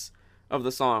parts of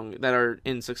the song that are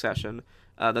in succession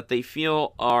that they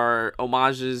feel are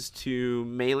homages to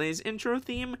Melee's intro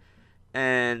theme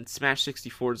and Smash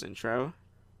 64's intro.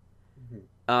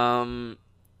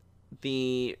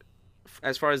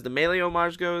 As far as the Melee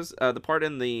homage goes, the part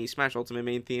in the Smash Ultimate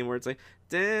main theme where it's like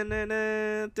they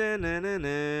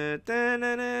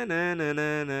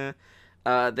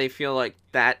feel like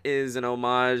that is an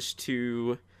homage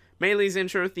to Melee's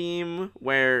intro theme,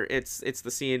 where it's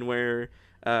the scene where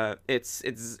it's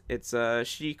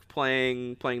Sheik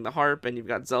playing the harp, and you've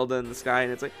got Zelda in the sky,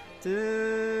 and it's like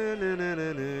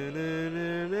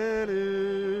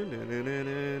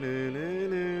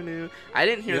I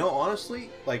didn't hear. You know, honestly,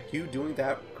 like you doing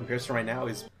that comparison right now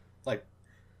is like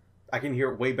I can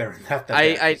hear it way better than that.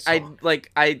 I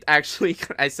actually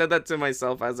I said that to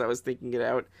myself as I was thinking it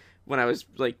out when I was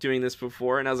like doing this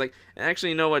before, and I was like, actually,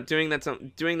 you know what? Doing that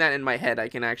in my head, I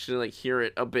can actually like hear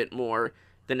it a bit more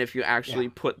than if you actually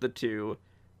put the two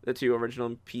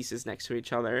original pieces next to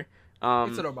each other.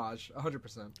 It's an homage,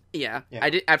 100%. Yeah, Yeah.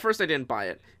 At first I didn't buy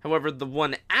it. However, the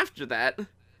one after that,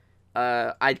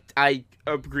 I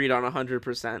agreed on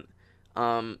 100%.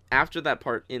 After that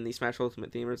part in the Smash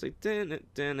Ultimate theme, where it's like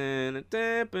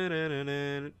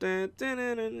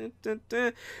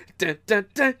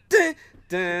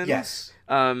yes.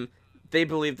 They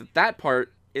believe that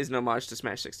part is an homage to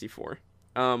Smash 64,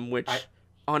 which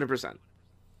 100%.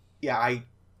 Yeah, I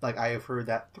have heard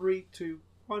that 3, 2,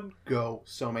 1, go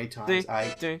so many times. It's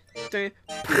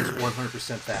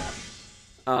 100% that.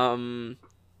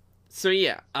 So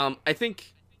yeah, I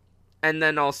think, and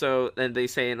then also, and they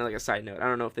say in like a side note, I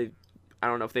don't know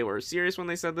if they were serious when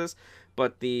they said this,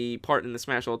 but the part in the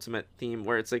Smash Ultimate theme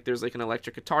where it's like there's like an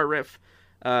electric guitar riff,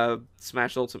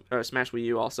 Smash Wii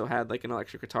U also had like an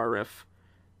electric guitar riff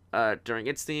during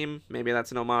its theme. Maybe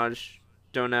that's an homage,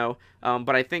 don't know.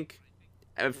 But I think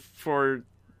for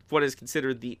what is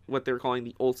considered what they're calling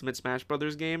the Ultimate Smash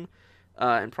Brothers game,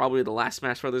 and probably the last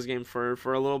Smash Brothers game for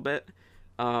a little bit,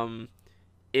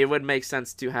 it would make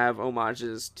sense to have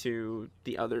homages to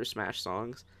the other Smash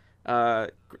songs.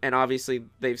 And obviously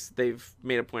they've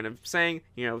made a point of saying,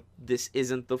 you know, this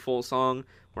isn't the full song.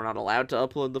 We're not allowed to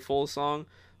upload the full song.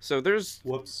 So there's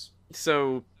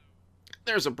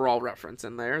a Brawl reference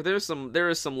in there. There is some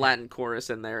Latin chorus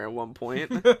in there at one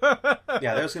point.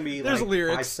 Yeah, there's gonna be There's like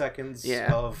lyrics. 5 seconds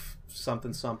Yeah. of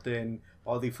something.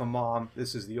 All the for mom.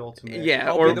 This is the ultimate. Yeah,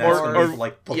 I'll or be the That's Mars. gonna be, or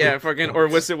like, the yeah, lyrics. fucking or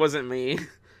wish it wasn't me.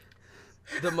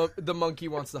 The monkey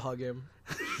wants to hug him.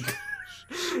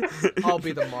 I'll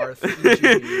be the Marth.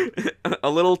 you be- A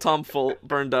little Tom Folt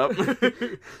burned up.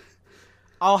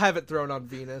 I'll have it thrown on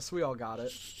Venus. We all got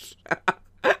it.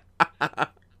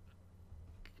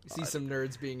 See some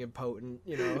nerds being impotent,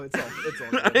 it's all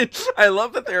good. I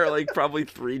love that there are like probably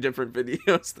 3 different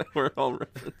videos that we're all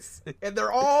referencing. And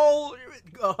they're all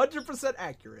 100%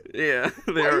 accurate. Yeah,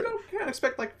 they Well, are. you can't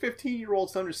expect like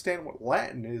 15-year-olds to understand what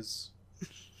Latin is.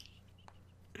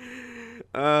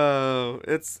 Oh,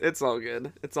 it's all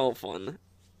good. It's all fun.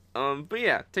 But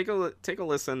yeah, take a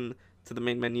listen to the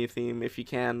main menu theme if you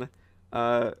can.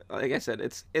 Like I said,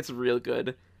 it's real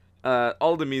good.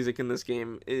 All the music in this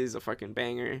game is a fucking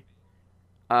banger.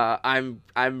 I'm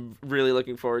really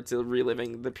looking forward to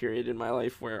reliving the period in my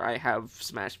life where I have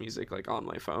Smash music like on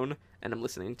my phone and I'm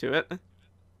listening to it.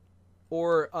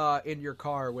 Or in your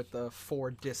car with the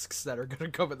 4 discs that are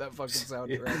going to come with that fucking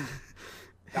soundtrack.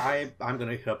 I'm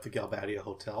gonna hit up the Galbadia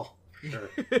Hotel. Sure.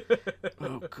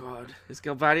 Oh god, is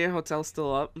Galbadia Hotel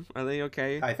still up? Are they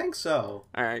okay? I think so.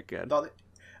 All right, good. Though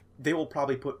they will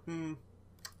probably put.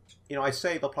 I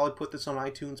say they'll probably put this on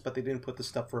iTunes, but they didn't put the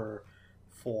stuff for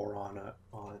 4 on it.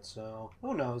 So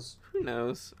who knows? Who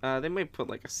knows? They might put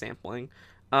like a sampling.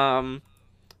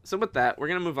 So with that, we're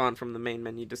gonna move on from the main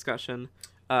menu discussion.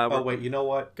 Wait, you know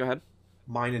what? Go ahead.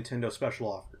 My Nintendo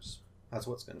special offers. That's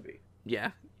what it's gonna be.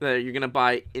 Yeah, you're gonna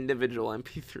buy individual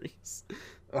MP3s.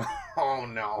 Oh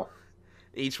no.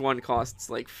 Each one costs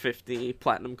like 50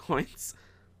 platinum coins.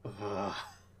 So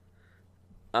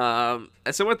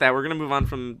with that, we're gonna move on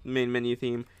from main menu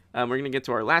theme. We're gonna get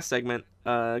to our last segment.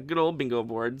 Good old bingo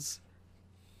boards.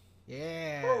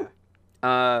 Yeah.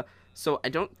 So I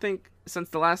don't think since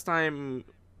the last time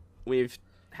we've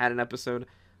had an episode,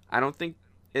 I don't think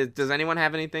does anyone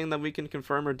have anything that we can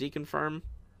confirm or deconfirm?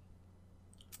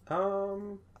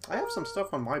 I have some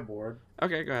stuff on my board.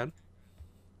 Okay, go ahead.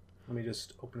 Let me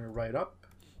just open it right up.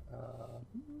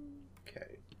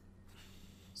 Okay.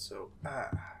 So,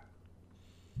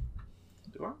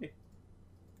 do I?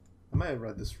 I might have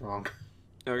read this wrong.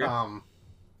 Okay.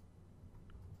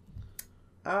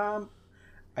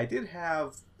 I did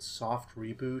have soft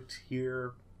reboot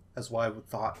here as what I would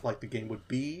thought like the game would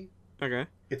be. Okay.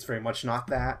 It's very much not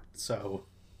that. So,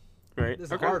 Right. This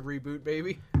is Okay. a hard reboot,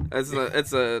 baby. It's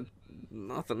a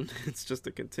nothing. It's just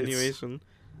a continuation.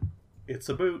 it's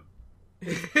a boot.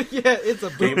 Yeah, it's a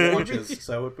Game boot. launches,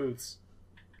 so it boots.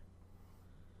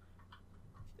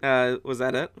 Was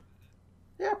that it?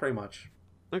 Yeah, pretty much.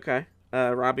 Okay.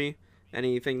 Robbie,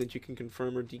 anything that you can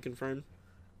confirm or deconfirm?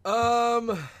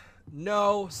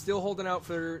 No, still holding out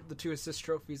for the 2 assist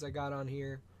trophies I got on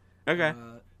here. Okay.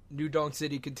 New Donk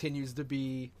City continues to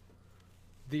be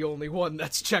the only one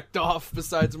that's checked off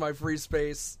besides my free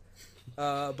space.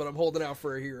 But I'm holding out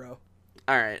for a hero.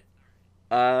 All right.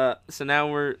 So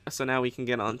now we can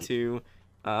get on to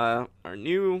our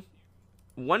new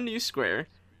square.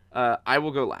 I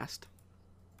will go last.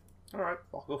 All right,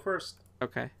 I'll go first.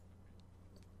 Okay.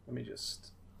 Let me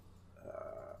just.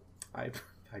 I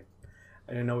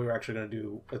didn't know we were actually gonna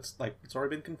do. It's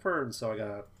already been confirmed, so I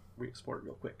gotta re-export it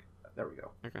real quick. There we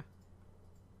go. Okay.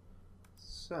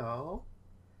 So,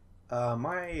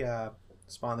 my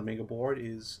spot on the mega board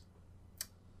is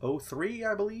 03,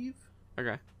 I believe.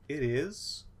 Okay. It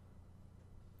is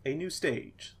a new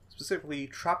stage, specifically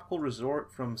Tropical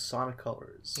Resort from Sonic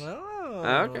Colors.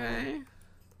 Oh. Okay.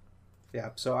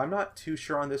 Yeah, so I'm not too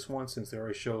sure on this one since they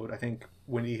already showed, I think,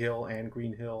 Windy Hill and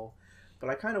Green Hill. But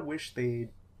I kind of wish they'd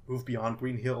move beyond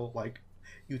Green Hill. Like,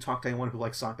 you talk to anyone who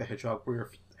likes Sonic the Hedgehog, where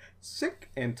you're sick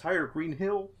and tired of Green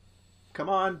Hill, come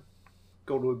on,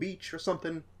 go to a beach or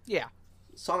something. Yeah.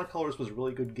 Sonic Colors was a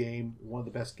really good game, one of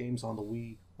the best games on the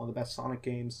Wii, one of the best Sonic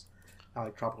games. I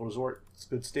like Tropical Resort, it's a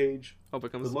good stage, Hope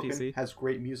it comes good to looking, PC. has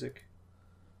great music.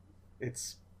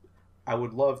 I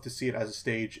would love to see it as a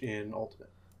stage in Ultimate.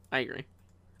 I agree.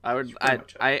 I would. It's pretty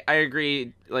much it. I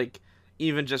agree. Like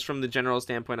even just from the general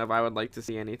standpoint of, I would like to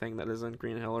see anything that isn't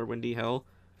Green Hill or Windy Hill.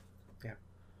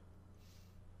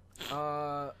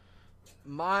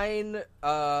 Mine.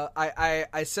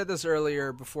 I said this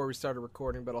earlier before we started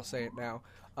recording, but I'll say it now.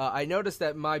 I noticed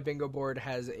that my bingo board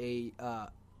has a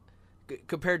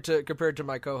compared to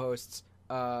my co-hosts,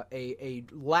 a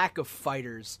lack of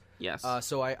fighters. Yes.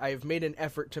 So I've made an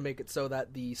effort to make it so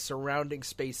that the surrounding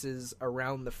spaces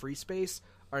around the free space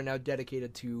are now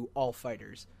dedicated to all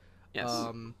fighters. Yes.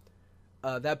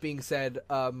 That being said,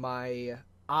 my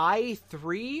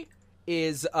I3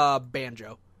 is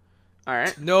Banjo. All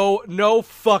right. No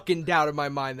fucking doubt in my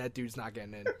mind that dude's not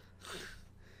getting in.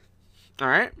 All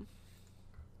right.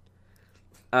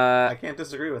 I can't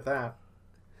disagree with that.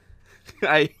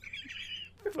 I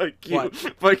Fuck you. What?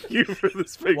 Fuck you for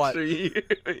this picture. What?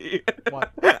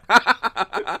 What?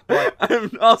 What?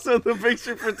 I'm also the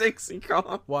picture for Dixie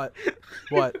Kong. What?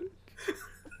 What?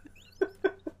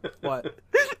 What?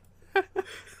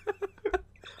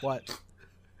 What?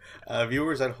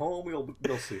 Viewers at home, you'll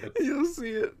see it. You'll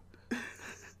see it.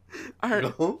 Alright.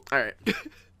 No? Alright.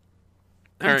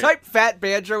 You type Fat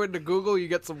Banjo into Google, you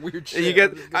get some weird shit. You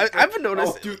get. I've been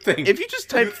noticed. Oh, do things. If you just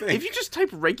type, Do things. if you just type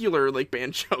regular like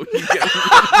banjo,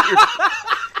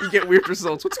 you get weird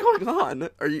results. What's going on?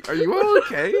 Are you all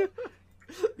okay?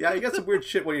 Yeah, you got some weird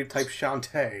shit when you type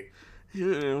Shantae.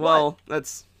 Yeah, well,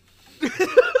 that's.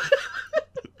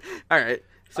 All right.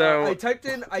 So I typed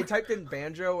in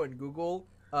banjo in Google,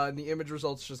 and the image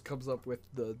results just comes up with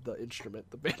the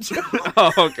instrument, the banjo.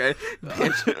 oh, okay.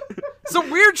 Banjo. Some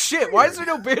weird shit. Why is there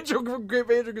no Banjo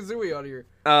Kazooie on here?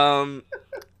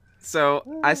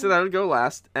 So I said I would go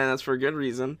last, and that's for a good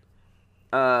reason.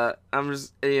 I'm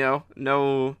just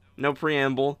no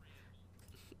preamble.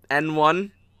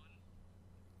 N1.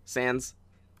 Sans.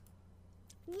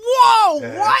 Whoa!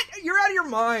 Yeah. What? You're out of your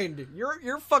mind. You're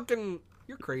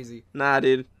crazy. Nah,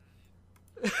 dude.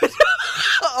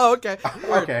 Oh, okay.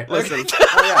 Okay. Listen.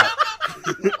 Oh, yeah.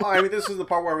 Oh, I mean, this isn't the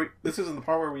part where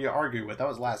we argue with. That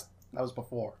was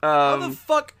before. How the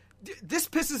fuck? This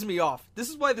pisses me off. This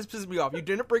is why this pisses me off. You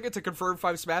didn't bring it to confirm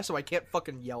 5 Smash, so I can't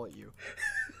fucking yell at you.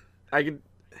 I could.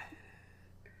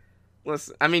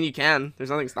 Listen, I mean, you can. There's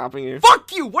nothing stopping you.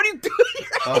 Fuck you! What are you doing?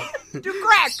 Oh. You do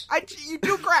crack. You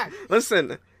do crack.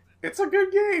 Listen, It's a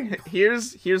good game.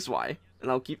 here's why,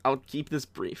 and I'll keep this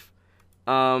brief.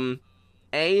 Undertale's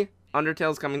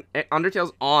coming.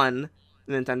 Undertale's on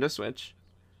Nintendo Switch.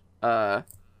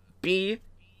 B,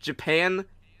 Japan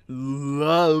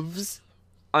loves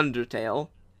Undertale.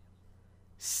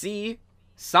 C,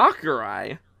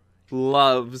 Sakurai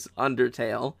loves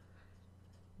Undertale.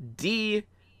 D,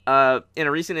 in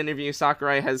a recent interview,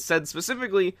 Sakurai has said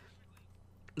specifically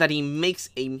that he makes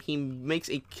a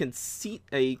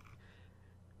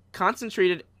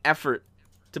concentrated effort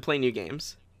to play new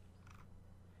games.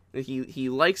 He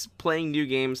likes playing new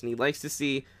games, and he likes to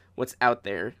see what's out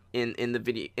there in the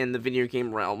video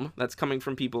game realm that's coming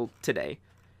from people today.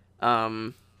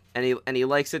 And he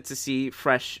likes it to see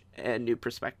fresh and new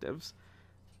perspectives.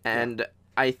 And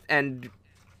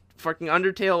fucking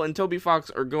Undertale and Toby Fox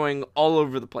are going all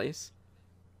over the place.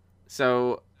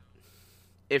 So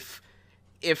if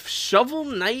Shovel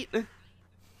Knight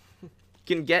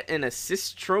can get an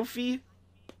assist trophy,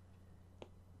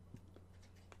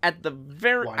 at the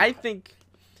very, Why I not?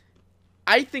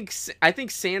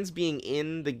 think Sans being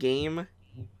in the game,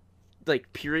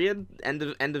 like period, end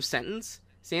of sentence.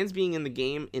 Sans being in the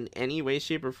game in any way,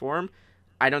 shape, or form,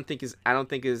 I don't think is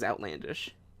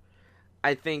outlandish.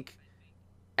 I think,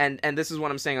 and this is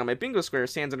what I'm saying on my bingo square.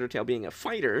 Sans Undertale being a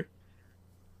fighter,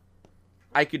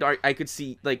 I could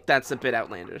see like that's a bit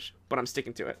outlandish, but I'm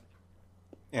sticking to it.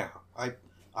 Yeah, I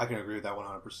can agree with that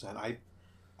 100%. I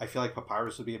feel like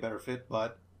Papyrus would be a better fit,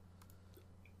 but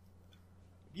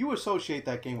you associate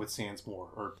that game with Sans more,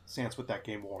 or Sans with that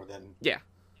game more than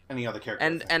any other character.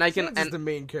 And I can Sans is the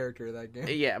main character of that game.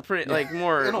 yeah, pretty like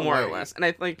more in a or way. less,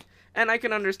 and I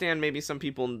can understand maybe some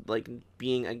people like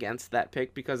being against that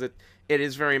pick because it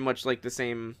is very much like the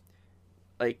same,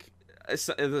 like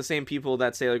the same people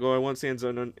that say like, oh, I want Sans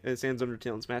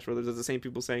Undertale in Smash Brothers, as the same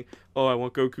people saying, oh, I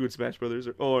want Goku in Smash Brothers,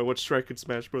 or oh, I want Shrek in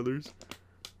Smash Brothers.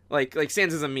 Like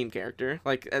Sans is a meme character,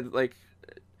 like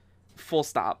full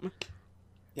stop.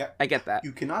 Yeah, I get that.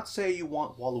 you cannot say you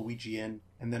want Waluigi in,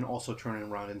 and then also turn it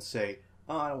around and say,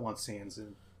 oh, I don't want Sans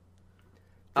in.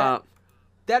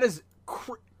 That is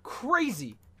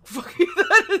crazy. Fucking,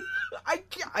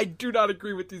 I do not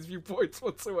agree with these viewpoints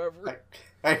whatsoever.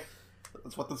 Hey,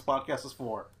 that's what this podcast is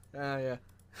for. Yeah.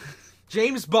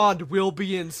 James Bond will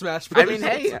be in Smash I Bros. mean,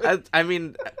 hey, I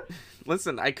mean,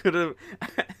 listen, I could have,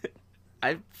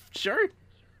 I'm sure.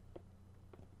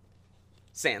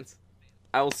 Sans,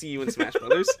 I will see you in Smash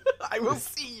Brothers. I will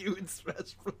see you in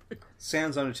Smash Brothers.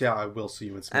 Sans Undertale, I will see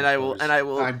you in Smash And I will, Brothers. and I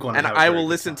will, I'm gonna and have a I very will good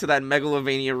listen time. to that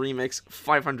Megalovania remix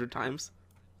 500 times.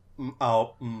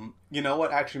 You know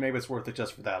what? Actually, maybe it's worth it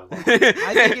just for that alone.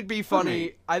 I think it'd be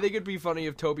funny. I think it'd be funny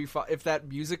if if that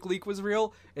music leak was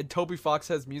real and Toby Fox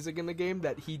has music in the game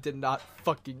that he did not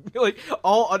fucking like.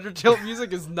 All Undertale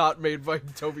music is not made by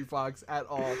Toby Fox at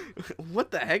all.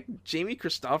 What the heck? Jamie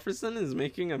Christopherson is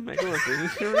making a Megalovania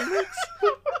remix?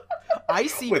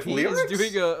 ICP With is lyrics?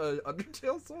 doing a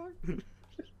Undertale song.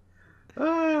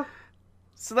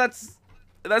 So that's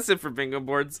it for bingo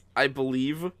boards, I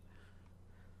believe.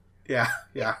 Yeah.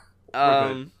 We're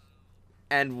good.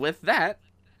 And with that,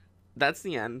 that's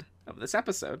the end of this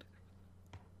episode.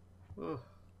 Ugh.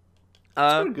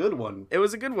 That's a good one. It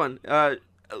was a good one.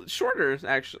 Shorter,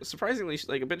 actually, surprisingly,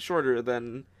 like a bit shorter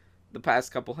than the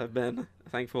past couple have been.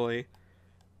 Thankfully.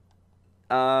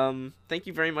 Thank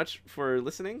you very much for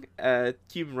listening.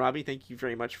 Cube and Robbie, thank you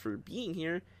very much for being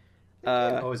here.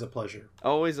 Always a pleasure.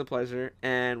 Always a pleasure,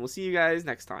 and we'll see you guys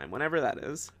next time, whenever that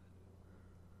is.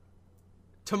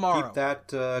 Tomorrow. Keep that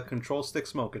control stick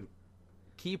smoking.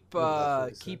 Keep Whatever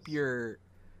that keep says. your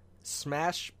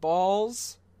smash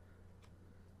balls.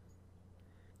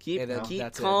 Keep And then keep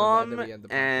that's it, calm and then we end the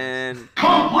podcast. and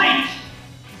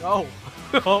Oh.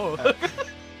 Oh.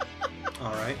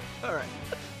 All right. All right.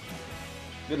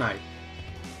 Good night.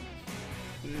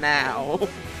 now.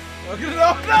 Okay,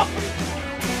 no.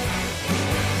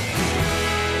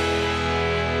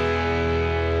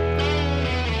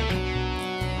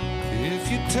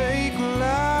 If you take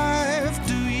life,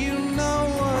 do you know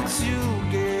what you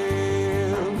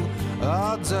give?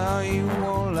 Odds are you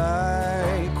won't